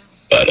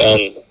 But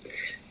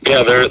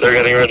they're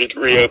getting ready to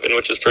reopen,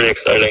 which is pretty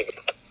exciting.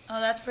 Oh,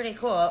 that's pretty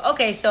cool.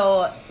 Okay,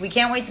 so we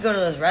can't wait to go to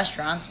those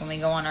restaurants when we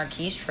go on our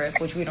Keys trip,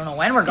 which we don't know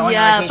when we're going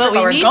on our Keys trip,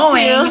 but we're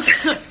going.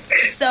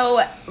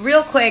 So,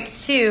 real quick,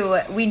 too,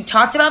 we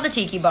talked about the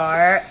Tiki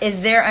Bar.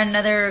 Is there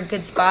another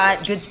good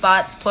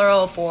spots,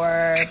 plural, for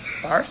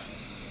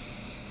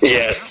bars?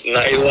 Yes,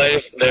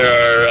 nightlife. There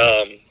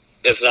are,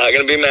 it's not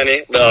going to be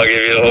many, but I'll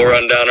give you the whole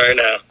rundown right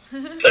now.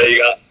 So you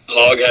got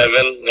Hog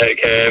Heaven,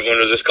 aka everyone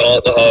will just call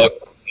it the Hog.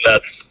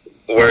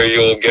 That's where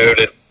you'll go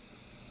to.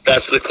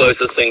 That's the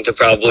closest thing to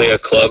probably a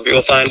club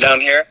you'll find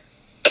down here.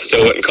 I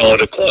still wouldn't call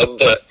it a club,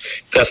 but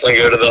definitely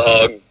go to the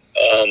Hog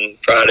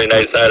Friday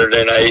night,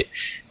 Saturday night.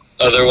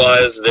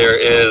 Otherwise, there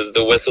is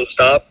the Whistle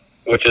Stop,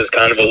 which is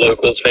kind of a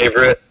local's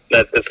favorite.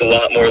 It's a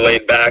lot more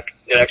laid back.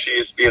 It actually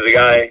used to be the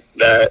guy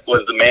that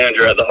was the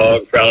manager at the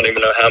Hog for I don't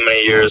even know how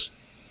many years.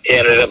 He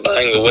ended up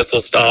buying the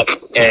Whistle Stop,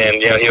 and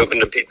he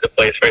opened a pizza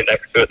place right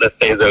next to it that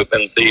stays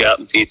open, so you got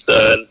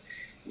pizza.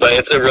 But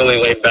it's a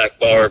really laid-back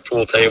bar,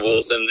 pool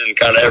tables, and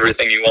kind of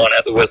everything you want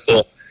at the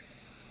Whistle.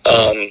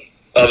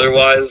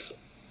 Otherwise,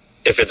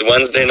 if it's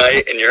Wednesday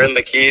night and you're in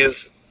the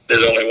Keys,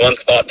 there's only one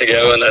spot to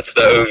go, and that's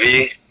the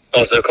OV,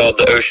 also called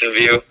the Ocean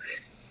View.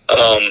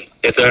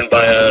 It's owned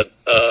by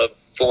a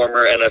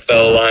former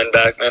NFL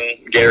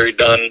linebacker, Gary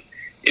Dunn.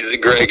 He's a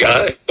great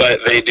guy,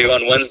 but they do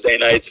on Wednesday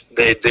nights,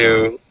 they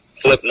do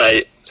flip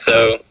night.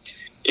 So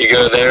you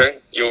go there,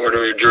 you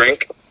order your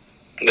drink,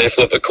 they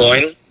flip a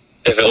coin.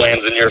 If it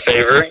lands in your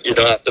favor, you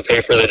don't have to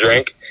pay for the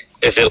drink.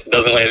 If it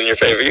doesn't land in your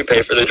favor, you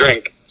pay for the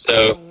drink.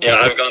 So,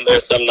 I've gone there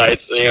some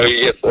nights,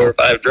 you get 4 or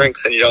 5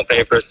 drinks and you don't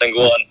pay for a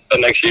single one, but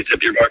make sure you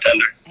tip your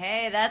bartender.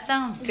 Hey, that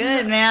sounds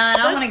good, man.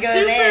 I want to go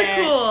there.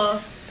 Super cool.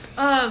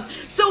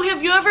 So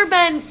have you ever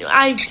been,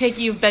 I take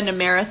it you've been to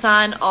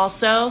Marathon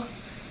also?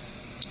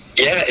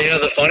 Yeah,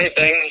 the funny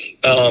thing,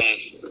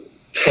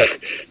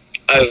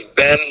 I've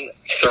been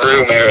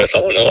through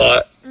Marathon a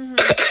lot.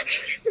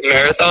 Mm-hmm.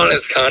 Marathon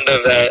is kind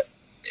of that,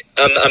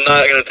 I'm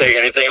not going to take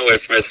anything away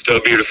from it. It's still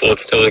beautiful.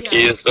 It's still the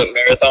Keys. But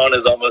Marathon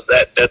is almost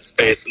that dead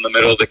space in the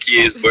middle of the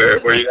Keys where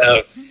you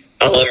have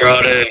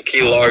Alamorada and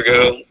Key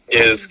Largo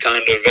is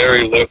kind of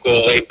very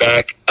local, laid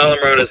back.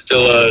 Alamorada is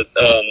still a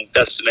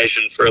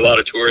destination for a lot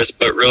of tourists,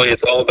 but really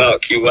it's all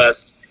about Key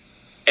West.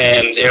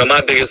 And,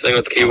 my biggest thing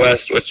with Key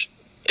West, which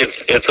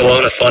it's a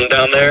lot of fun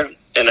down there,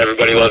 and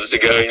everybody loves to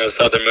go,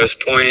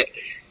 Southernmost Point.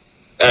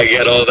 I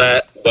get all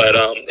that, but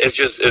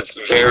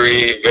it's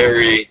very,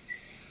 very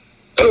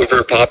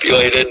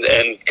overpopulated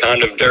and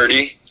kind of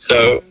dirty.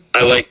 So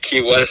I like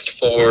Key West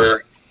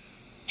for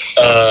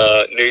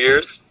New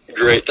Year's.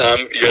 Great time.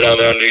 You go down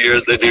there on New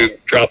Year's, they do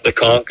drop the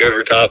conch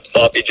over top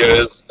Sloppy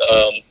Joe's,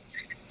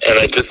 and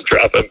to just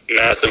drop a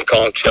massive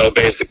conch shell,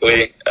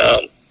 basically.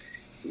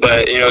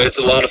 But, you know, it's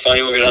a lot of fun.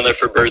 We'll go down there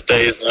for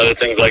birthdays and other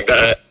things like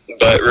that.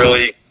 But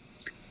really,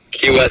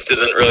 Key West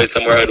isn't really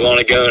somewhere I'd want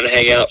to go and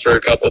hang out for a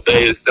couple of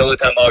days. The only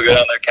time I'll go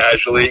down there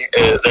casually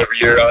is every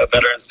year on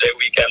Veterans Day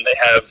weekend. They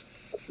have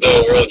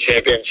the World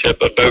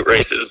Championship of boat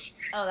races,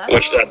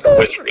 that's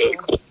always really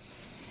cool.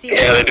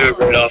 Yeah, they do it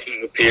right off of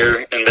the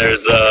pier, and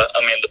there's,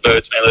 the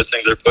boats, man, those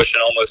things are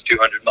pushing almost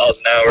 200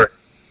 miles an hour,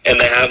 and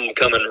they have them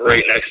coming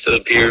right next to the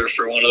pier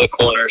for one of the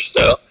corners,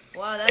 so...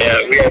 Wow,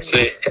 we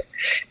actually,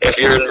 if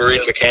you're in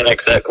marine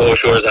mechanics at Coal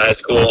Shores High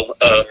School,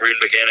 marine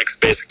mechanics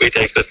basically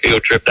takes a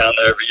field trip down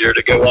there every year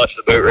to go watch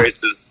the boat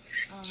races.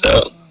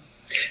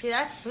 See,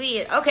 that's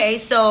sweet. Okay,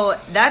 so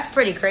that's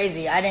pretty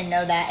crazy. I didn't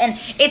know that. And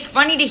it's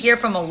funny to hear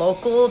from a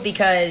local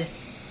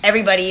because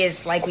everybody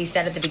is, like we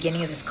said at the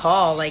beginning of this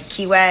call, like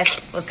Key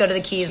West, let's go to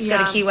the Keys,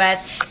 let's go to Key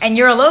West. And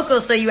you're a local,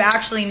 so you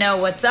actually know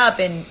what's up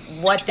and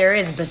what there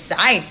is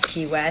besides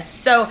Key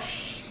West. So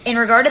in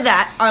regard to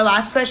that, our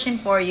last question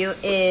for you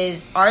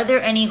is, are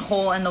there any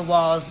hole in the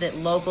walls that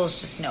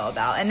locals just know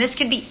about? And this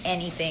could be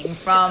anything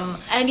from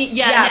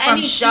from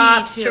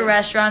shops to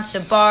restaurants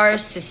to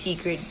bars to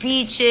secret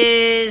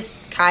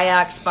beaches,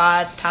 kayak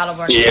spots,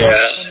 paddleboard.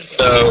 Yeah,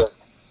 so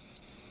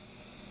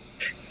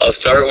I'll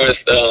start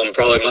with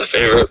probably my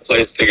favorite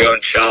place to go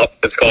and shop.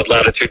 It's called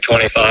Latitude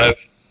 25,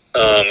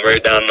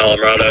 right down in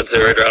Alamorada. I'd say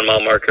right around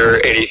mile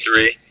marker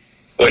 83.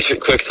 Which,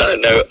 quick side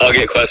note, I'll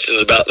get questions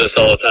about this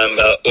all the time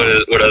about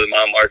what are the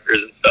mile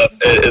markers and stuff.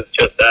 It's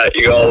just that.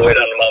 You go all the way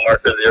down to mile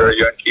marker 0,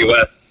 you're in Key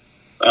West.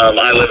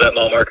 I live at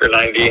mile marker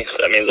 90, so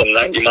that means I'm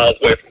 90 miles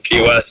away from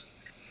Key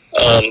West.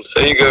 So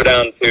you go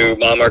down to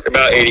mile marker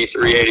about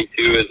 83,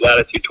 82 is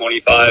Latitude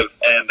 25,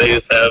 and they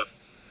just have,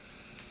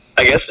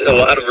 I guess, a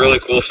lot of really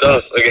cool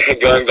stuff. Like,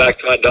 going back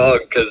to my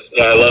dog, because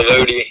I love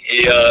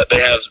Odie,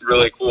 they have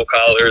really cool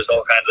collars,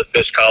 all kinds of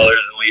fish collars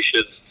and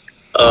leashes.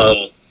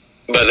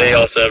 But they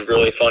also have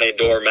really funny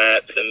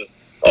doormats and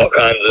all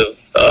kinds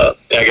of,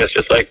 I guess,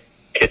 just like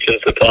kitchen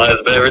supplies.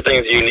 But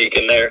everything's unique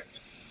in there.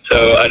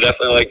 So I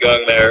definitely like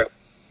going there.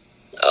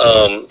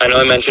 I know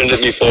I mentioned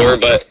it before,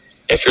 but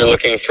if you're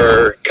looking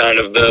for kind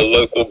of the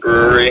local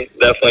brewery,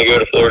 definitely go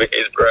to Florida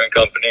Keys Brewing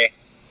Company.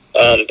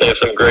 They have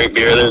some great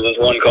beer. There's this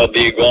one called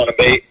the Iguana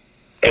Bait.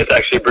 It's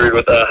actually brewed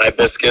with a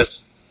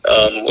hibiscus,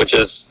 which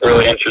is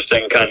really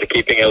interesting, kind of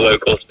keeping it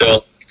local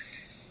still.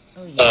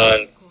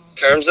 In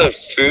terms of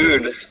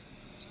food...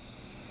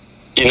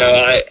 You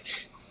know,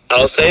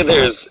 I'll say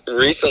there's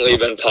recently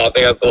been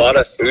popping up a lot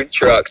of food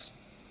trucks.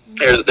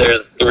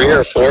 There's 3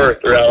 or 4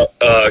 throughout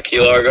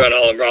Key Largo and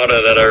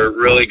Alamorada that are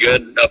really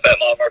good. Up at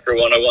mile marker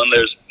 101,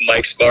 there's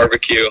Mike's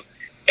Barbecue.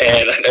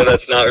 And I know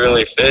that's not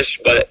really fish,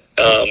 but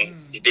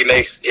he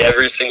makes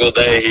every single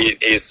day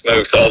he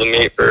smokes all the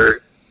meat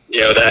for,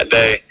 you know, that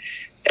day.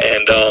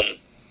 And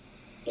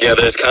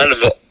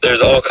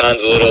there's all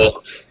kinds of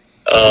little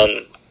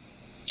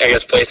I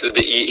guess places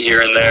to eat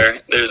here and there.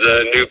 There's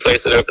a new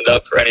place that opened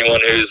up for anyone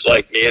who's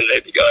like me and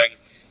maybe going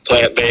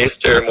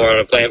plant-based or more on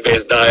a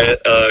plant-based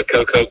diet.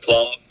 Coco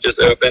Plum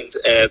just opened,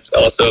 and it's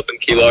also up in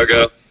Key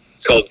Largo.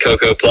 It's called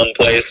Coco Plum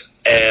Place,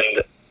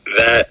 and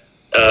that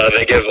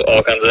they give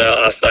all kinds of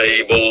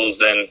acai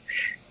bowls and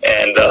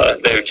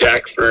they have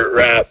jackfruit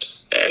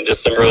wraps and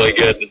just some really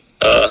good,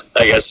 I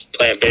guess,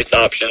 plant-based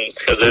options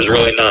because there's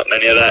really not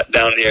many of that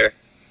down here.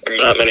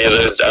 Not many of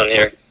those down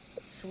here.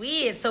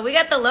 Sweet. So we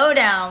got the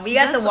lowdown. We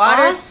got the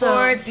water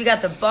sports. We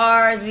got the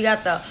bars. We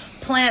got the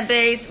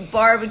plant-based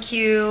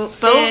barbecue, boat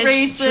fish,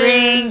 races,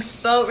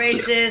 drinks, boat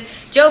races.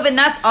 Jobin,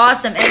 that's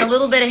awesome. And a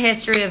little bit of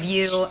history of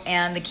you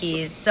and the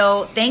Keys.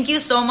 So thank you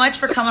so much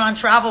for coming on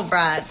Travel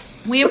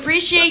Brats. We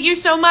appreciate you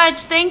so much.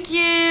 Thank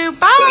you.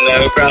 Bye.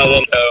 No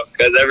problem, though,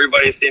 because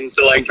everybody seems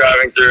to like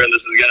driving through, and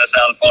this is going to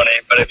sound funny,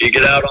 but if you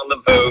get out on the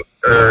boat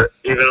or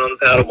even on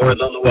the paddleboards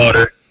on the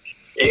water,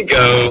 you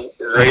go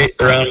right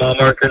around mile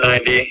marker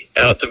 90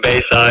 out to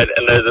Bayside,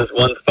 and there's this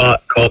one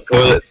spot called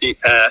Toilet Seat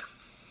Pass.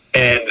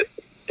 And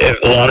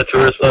if a lot of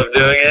tourists love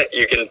doing it,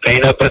 you can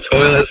paint up a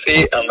toilet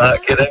seat. I'm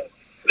not kidding.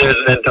 There's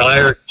an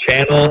entire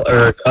channel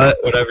or a cut,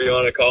 whatever you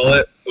want to call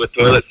it, with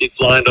toilet seats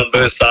lined on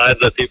both sides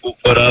that people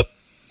put up.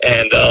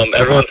 And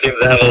everyone seems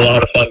to have a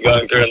lot of fun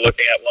going through and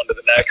looking at one to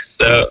the next.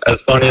 So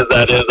as funny as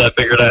that is, I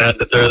figured I had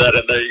to throw that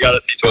in there. You got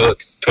to see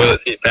Toilet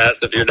Seat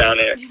Pass if you're down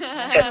here.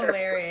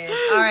 Hilarious.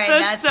 All right,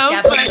 that's so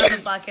definitely funny. on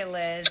the bucket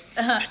list.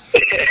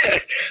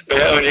 But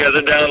yeah, when you guys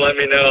are down, let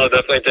me know. I'll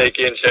definitely take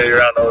you and show you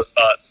around all the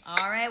spots.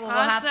 All right, well,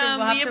 Awesome.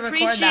 we'll have to record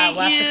appreciate that.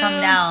 We'll have to you.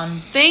 come down.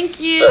 Thank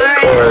you. All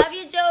right, love course.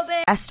 you,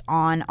 Jobin. Guest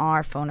on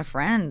our Phone a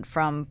Friend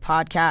from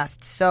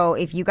podcast. So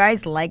if you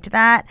guys liked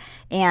that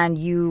and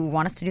you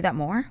want us to do that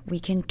more, we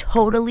can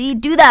totally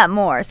do that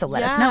more. So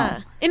let us know.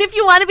 And if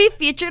you want to be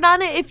featured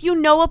on it, if you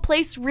know a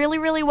place really,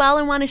 really well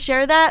and want to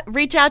share that,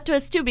 reach out to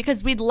us too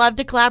because we'd love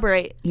to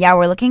collaborate. Yeah,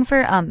 we're looking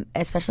for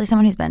especially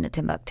someone who's been to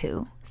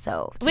Timbuktu.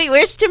 So Wait,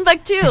 where's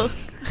Timbuktu?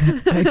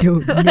 I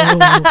don't know.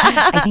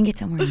 I think it's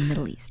somewhere in the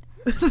Middle East.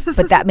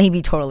 But that may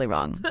be totally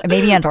wrong.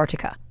 Maybe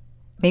Antarctica.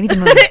 Maybe the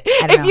moon. I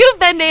don't If know. you've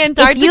been to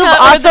Antarctica, If you've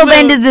or also the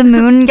been to moon, the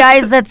moon,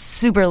 guys, that's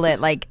super lit.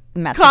 Like,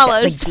 message Call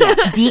it. us. Like,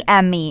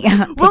 DM me.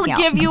 Take we'll me out.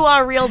 give you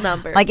our real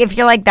number. Like, if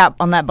you're like that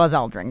on that Buzz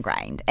Aldrin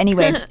grind.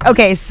 Anyway,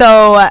 okay,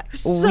 so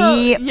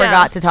we yeah.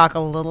 forgot to talk a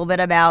little bit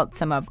about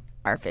some of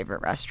our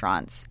favorite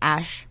restaurants.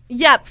 Ash?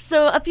 Yep.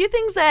 So a few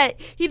things that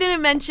he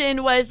didn't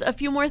mention was a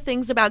few more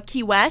things about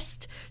Key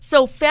West.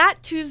 So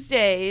Fat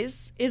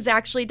Tuesdays is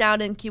actually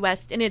down in Key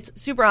West, and it's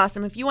super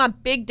awesome. If you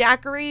want big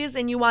daiquiris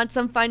and you want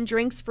some fun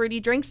drinks, fruity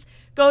drinks,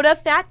 go to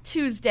Fat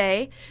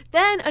Tuesday.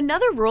 Then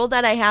another rule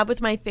that I have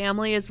with my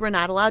family is we're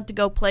not allowed to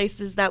go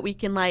places that we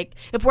can, like,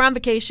 if we're on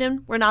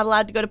vacation, we're not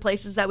allowed to go to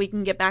places that we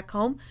can get back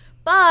home.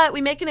 But we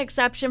make an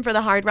exception for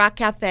the Hard Rock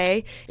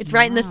Cafe. It's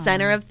right in the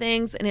center of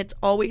things, and it's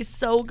always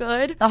so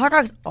good. The Hard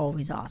Rock's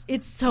always awesome.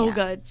 It's so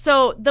good.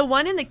 So the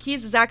one in the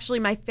Keys is actually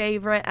my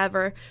favorite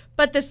ever.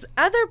 But this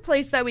other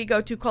place that we go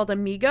to called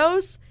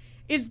Amigos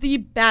is the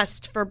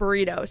best for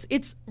burritos.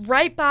 It's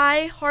right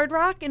by Hard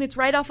Rock, and it's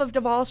right off of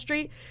Duval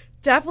Street.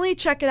 Definitely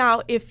check it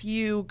out if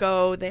you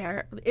go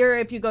there, or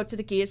if you go to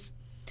the Keys.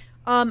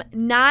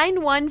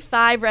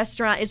 915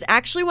 restaurant is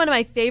actually one of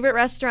my favorite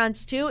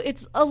restaurants too.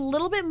 It's a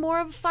little bit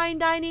more of fine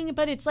dining,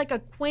 but it's like a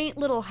quaint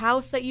little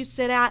house that you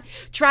sit at.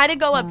 Try to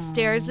go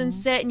upstairs and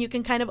sit, and you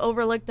can kind of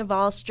overlook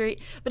Duval Street.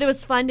 But it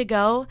was fun to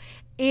go.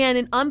 And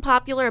an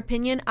unpopular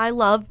opinion, I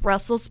love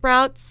Brussels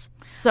sprouts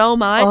so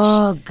much.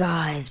 Oh,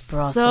 guys,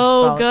 Brussels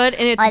so sprouts. good,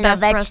 and it's I love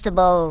best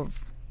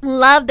vegetables.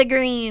 Love the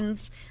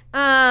greens.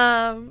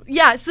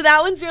 Yeah, so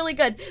that one's really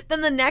good.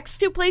 Then the next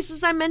two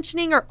places I'm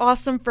mentioning are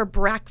awesome for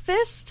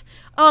breakfast.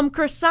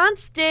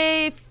 Croissants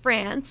de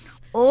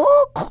France.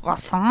 Oh,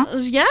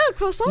 croissants. Yeah,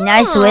 croissants.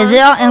 Nice weather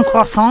and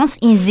croissants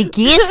in the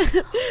kiss.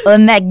 Oh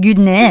my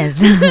goodness.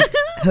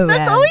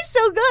 That's always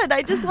so good.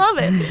 I just love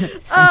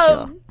it.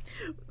 Thank you.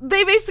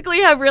 They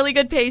basically have really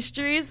good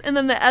pastries. And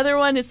then the other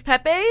one is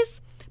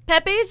Pepe's.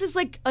 Pepe's is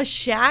like a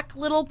shack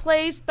little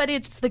place, but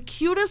it's the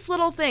cutest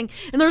little thing.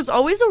 And there's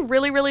always a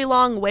really, really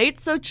long wait.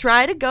 So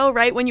try to go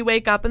right when you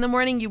wake up in the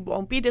morning. You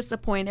won't be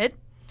disappointed.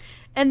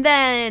 And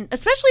then,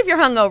 especially if you're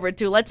hungover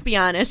too, let's be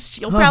honest.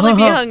 You'll probably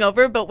be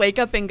hungover, but wake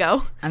up and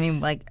go. I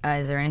mean, like,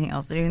 is there anything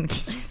else to do in the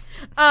Keys?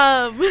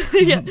 Yeah.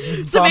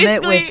 So Vomit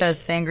basically, with a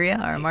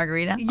sangria or a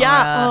margarita?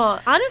 yeah.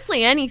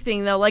 Honestly,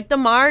 anything though. Like the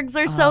margs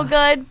are so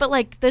good, but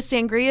like the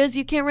sangrias,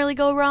 you can't really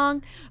go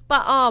wrong.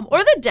 But or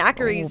the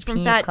daiquiris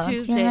from Fat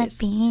Tuesdays.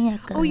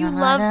 Oh, you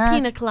love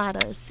pina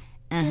coladas.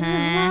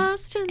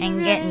 Lost in the And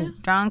rain. getting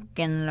drunk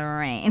in the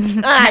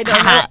rain. I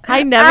don't know.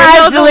 I never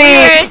know the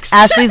lyrics.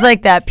 Ashley's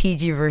like that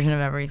PG version of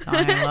every song.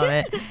 I love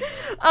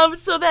it.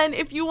 So then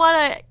if you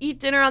want to eat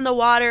dinner on the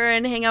water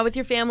and hang out with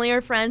your family or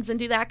friends and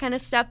do that kind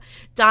of stuff,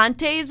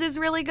 Dante's is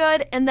really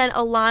good. And then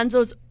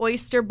Alonzo's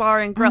Oyster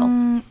Bar and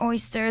Grill.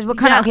 Oysters. What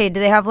kind of, okay,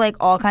 do they have like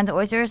all kinds of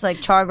oysters?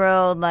 Like char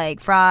grilled, like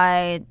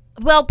fried?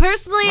 Well,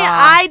 personally,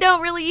 I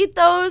don't really eat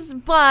those,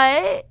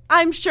 but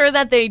I'm sure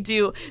that they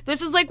do. This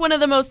is like one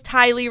of the most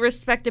highly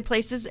respected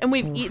places, and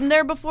we've eaten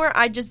there before.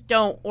 I just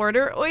don't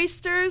order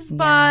oysters,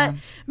 but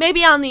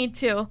maybe I'll need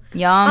to.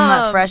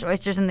 Yum, fresh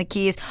oysters in the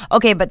Keys.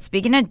 Okay, but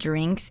speaking of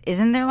drinks,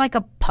 isn't there like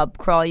a pub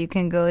crawl you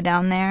can go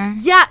down there?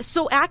 Yeah,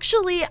 so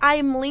actually,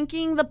 I'm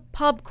linking the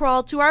pub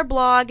crawl to our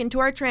blog and to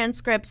our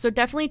transcript, so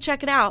definitely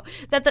check it out.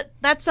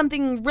 That's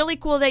something really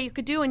cool that you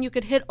could do, and you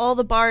could hit all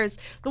the bars,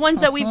 the ones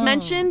that we've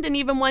mentioned, and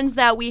even ones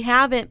that we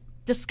haven't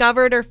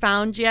discovered or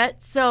found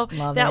yet. So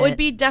that would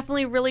be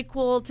definitely really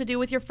cool to do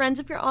with your friends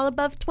if you're all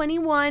above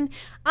 21.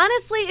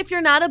 Honestly, if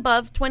you're not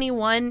above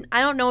 21,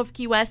 I don't know if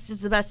Key West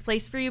is the best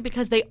place for you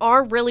because they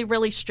are really,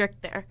 really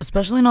strict there.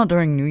 Especially not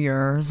during New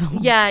Year's.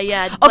 Yeah.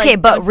 Okay,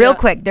 like, but real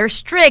quick, they're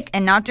strict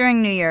and not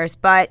during New Year's.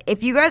 But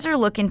if you guys are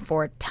looking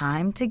for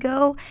time to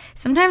go,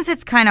 sometimes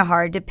it's kind of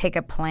hard to pick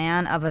a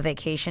plan of a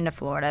vacation to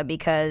Florida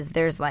because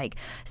there's like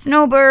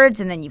snowbirds,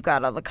 and then you've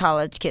got all the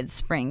college kids'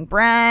 spring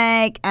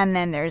break, and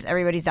then there's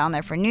everybody's down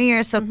there for New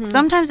Year's. So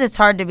sometimes it's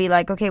hard to be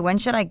like, okay, when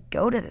should I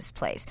go to this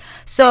place?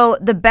 So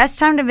the best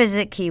time to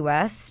visit Key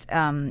West,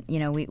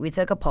 we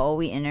took a poll.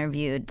 We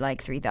interviewed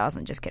like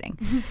 3,000, just kidding,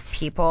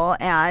 people.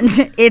 And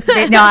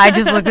I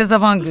just looked this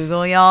up on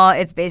Google, y'all.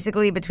 It's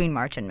basically between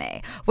March and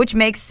May, which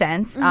makes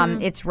sense.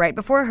 It's right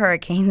before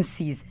hurricane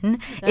season.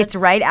 It's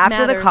right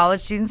after the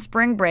college student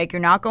spring break.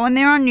 You're not going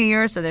there on New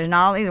Year's, so there's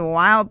not all these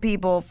wild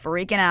people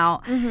freaking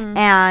out.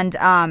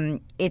 And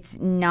it's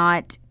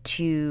not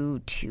too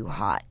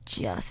hot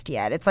just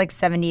yet. It's like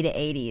 70 to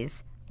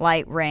 80s,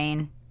 light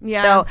rain.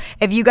 Yeah. So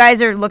if you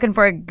guys are looking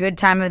for a good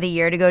time of the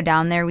year to go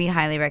down there, we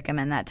highly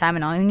recommend that time.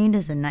 And all you need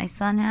is a nice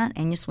sun hat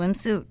and your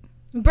swimsuit.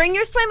 Bring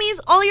your swimmies,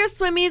 all your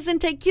swimmies, and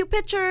take cute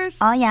pictures.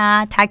 Oh,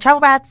 yeah. Tag Travel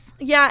Brats.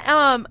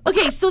 Yeah.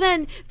 Okay, so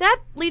then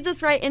that leads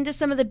us right into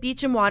some of the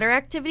beach and water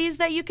activities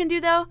that you can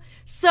do, though.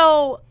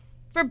 So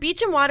for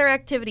beach and water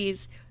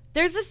activities,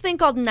 there's this thing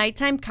called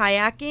nighttime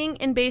kayaking,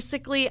 and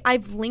basically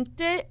I've linked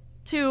it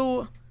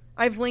to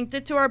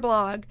our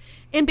blog,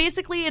 and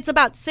basically it's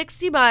about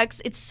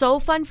 $60. It's so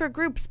fun for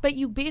groups, but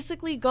you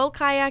basically go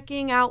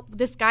kayaking out.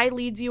 This guy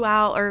leads you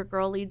out, or a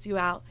girl leads you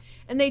out,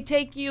 and they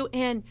take you,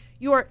 and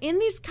you are in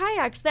these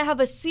kayaks that have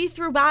a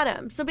see-through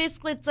bottom. So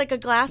basically it's like a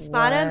glass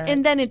bottom, What?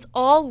 and then it's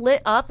all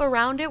lit up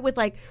around it with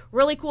like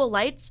really cool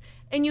lights.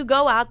 And you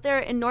go out there,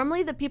 and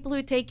normally the people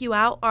who take you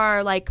out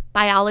are like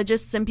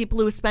biologists and people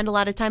who spend a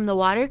lot of time in the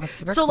water. That's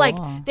super so cool.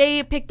 like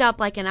they picked up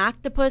like an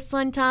octopus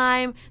one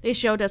time. They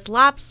showed us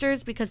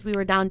lobsters because we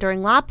were down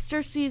during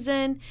lobster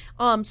season.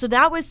 So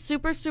that was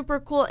super, super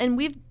cool. And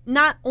we've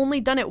not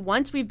only done it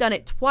once, we've done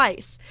it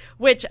twice,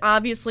 which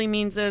obviously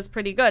means it was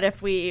pretty good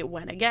if we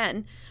went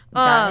again.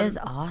 That is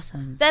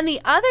awesome. Then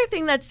the other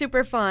thing that's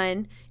super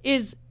fun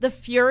is the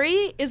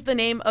Fury is the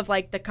name of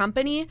like the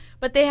company,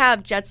 but they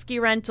have jet ski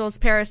rentals,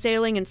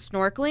 parasailing, and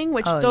snorkeling,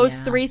 which those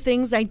yeah. 3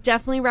 things I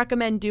definitely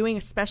recommend doing,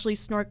 especially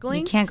snorkeling.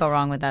 You can't go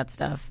wrong with that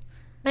stuff.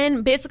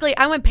 And basically,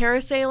 I went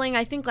parasailing,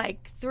 I think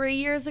like 3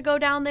 years ago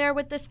down there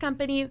with this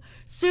company.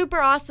 Super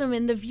awesome.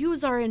 And the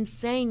views are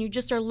insane. You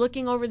just are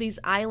looking over these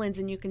islands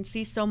and you can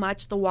see so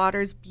much. The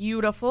water's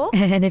beautiful.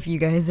 And if you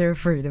guys are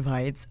afraid of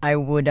heights, I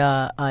would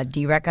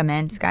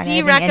de-recommend skydiving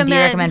and De-recommend.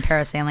 de-recommend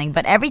parasailing.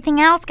 But everything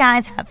else,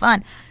 guys, have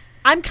fun.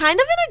 I'm kind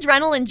of an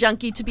adrenaline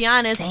junkie, to be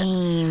honest.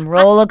 Same.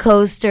 Roller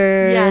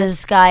coasters,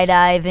 Yes.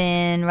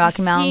 skydiving,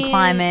 Rocky Mountain Skiing,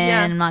 climbing.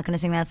 yeah. I'm not going to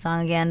sing that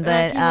song again,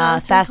 but Rocky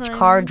Mountain fast climbing.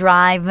 car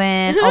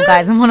driving. Oh,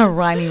 guys, I'm on a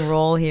rhyming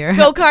roll here.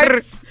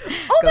 Go-karts.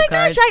 Oh my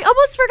gosh, Go-karts. I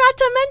almost forgot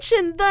to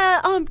mention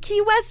the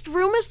Key West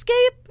room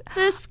escape.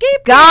 The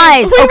escape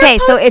Guys, game. We were okay,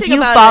 so if posting you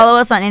about follow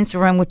it. us on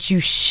Instagram, which you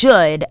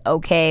should,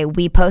 okay,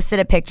 we posted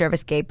a picture of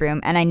Escape Room,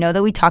 and I know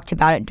that we talked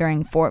about it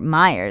during Fort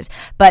Myers,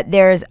 but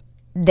there's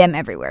them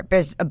everywhere.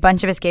 There's a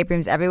bunch of escape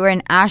rooms everywhere,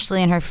 and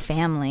Ashley and her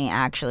family,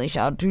 actually,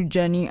 shout out to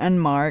Jenny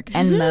and Mark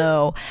and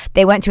Mo,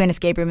 they went to an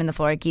escape room in the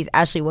Florida Keys.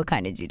 Ashley, what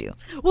kind did you do?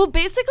 Well,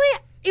 basically,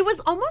 it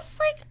was almost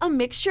like a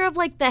mixture of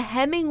like the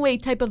Hemingway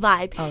type of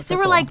vibe. Oh, so there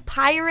were cool. like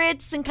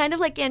pirates and kind of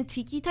like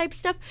antique type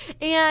stuff,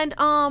 and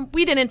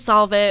we didn't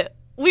solve it.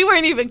 We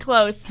weren't even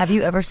close. Have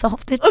you ever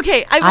solved it?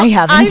 Okay, I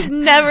haven't. I've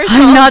never solved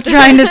I'm not it.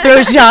 trying to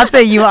throw shots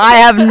at you. I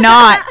have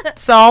not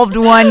solved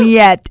one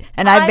yet,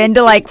 and I've I been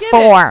to like get it.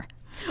 4.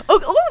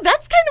 Oh,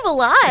 that's kind of a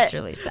lot. It's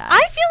really sad. I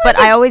feel like but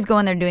I always go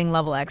in there doing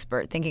level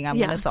expert, thinking I'm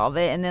Yeah. going to solve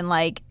it, and then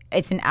like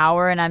it's an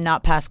hour and I'm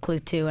not past clue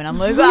 2, and I'm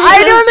like,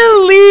 I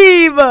don't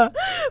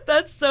leave.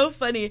 That's so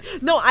funny.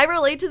 No, I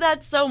relate to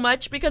that so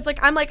much because like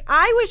I'm like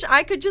I wish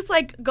I could just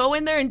like go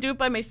in there and do it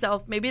by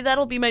myself. Maybe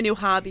that'll be my new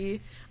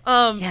hobby.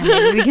 Yeah,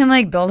 maybe we can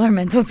like build our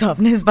mental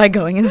toughness by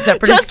going in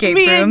separate just escape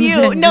me rooms. and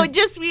you. No, just-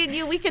 just me and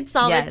you. We could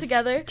solve yes, it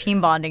together.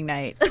 Team bonding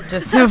night.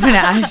 Just Soph and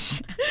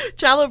Ash.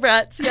 Travel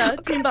brats, yeah,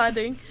 team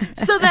bonding.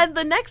 So then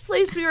the next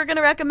place we were going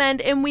to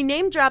recommend, and we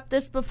name dropped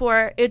this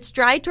before, it's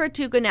Dry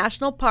Tortuga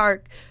National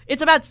Park.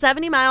 It's about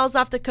 70 miles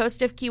off the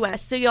coast of Key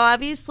West. So you'll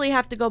obviously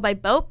have to go by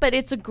boat, but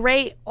it's a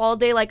great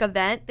all-day like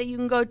event that you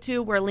can go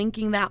to. We're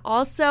linking that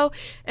also.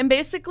 And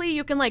basically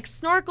you can like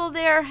snorkel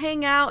there,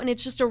 hang out, and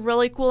it's just a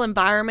really cool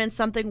environment,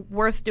 something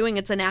worth doing.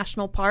 It's a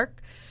national park.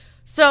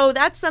 So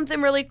that's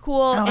something really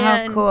cool. Oh,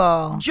 and how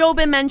cool.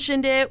 Jobin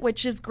mentioned it,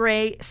 which is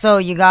great. So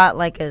you got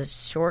like a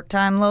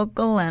short-time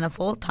local and a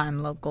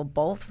full-time local,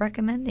 both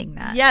recommending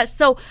that. Yes,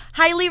 so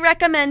highly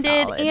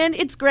recommended, Solid. and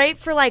it's great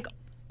for like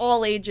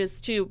all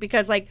ages too,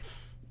 because like,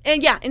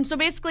 and yeah, and so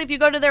basically, if you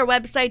go to their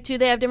website too,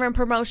 they have different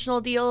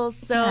promotional deals.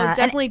 So Yeah, and-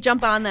 definitely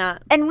jump on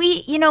that. And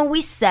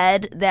we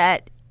said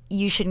that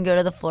you shouldn't go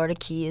to the Florida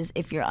Keys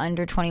if you're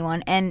under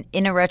 21. And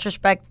in a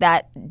retrospect,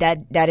 that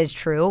is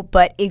true.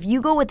 But if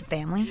you go with the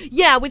family,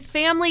 Yeah, with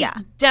family, Yeah.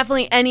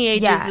 definitely any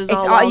ages is it's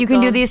all you can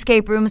do welcome. the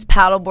escape rooms,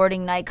 paddleboarding,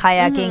 night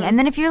kayaking, and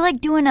then if you're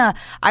like doing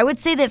I would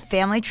say that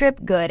family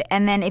trip, good.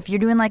 And then if you're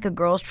doing like a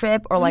girls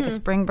trip or like a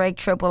spring break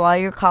trip with all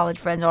your college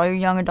friends, all your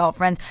young adult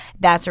friends,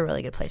 that's a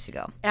really good place to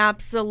go.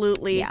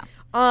 Absolutely. Yeah.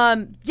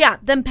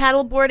 Then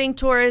paddleboarding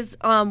tours,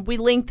 we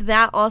linked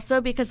that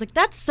also because like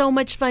that's so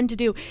much fun to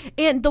do.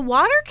 And the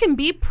water can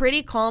be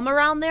pretty calm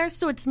around there,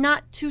 so it's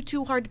not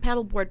too hard to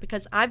paddleboard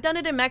because I've done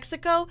it in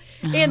Mexico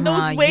and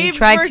those waves you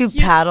tried were to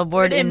huge.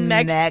 paddleboard in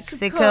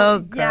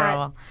Mexico, Yeah,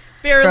 girl.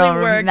 barely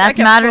Girl, worked. That's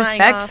I kept mad flying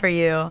respect off. for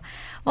you.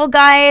 Well,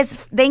 guys,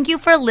 thank you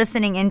for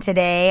listening in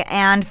today.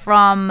 And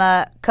from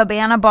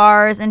cabana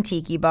bars and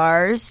tiki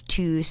bars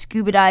to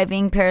scuba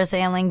diving,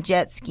 parasailing,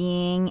 jet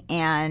skiing,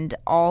 and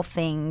all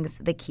things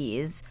the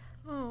Keys.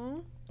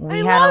 Oh,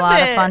 We I had a love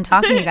lot of it. fun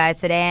talking to you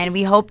guys today, and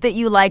we hope that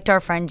you liked our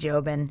friend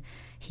Jobin.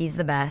 He's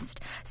the best.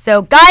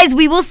 So, guys,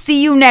 we will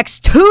see you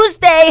next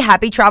Tuesday.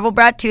 Happy Travel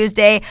Brat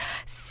Tuesday.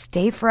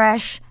 Stay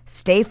fresh,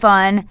 stay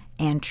fun,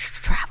 and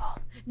travel.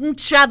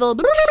 Travel.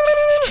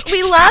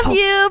 We love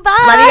you.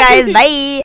 Bye. Love you guys. Bye.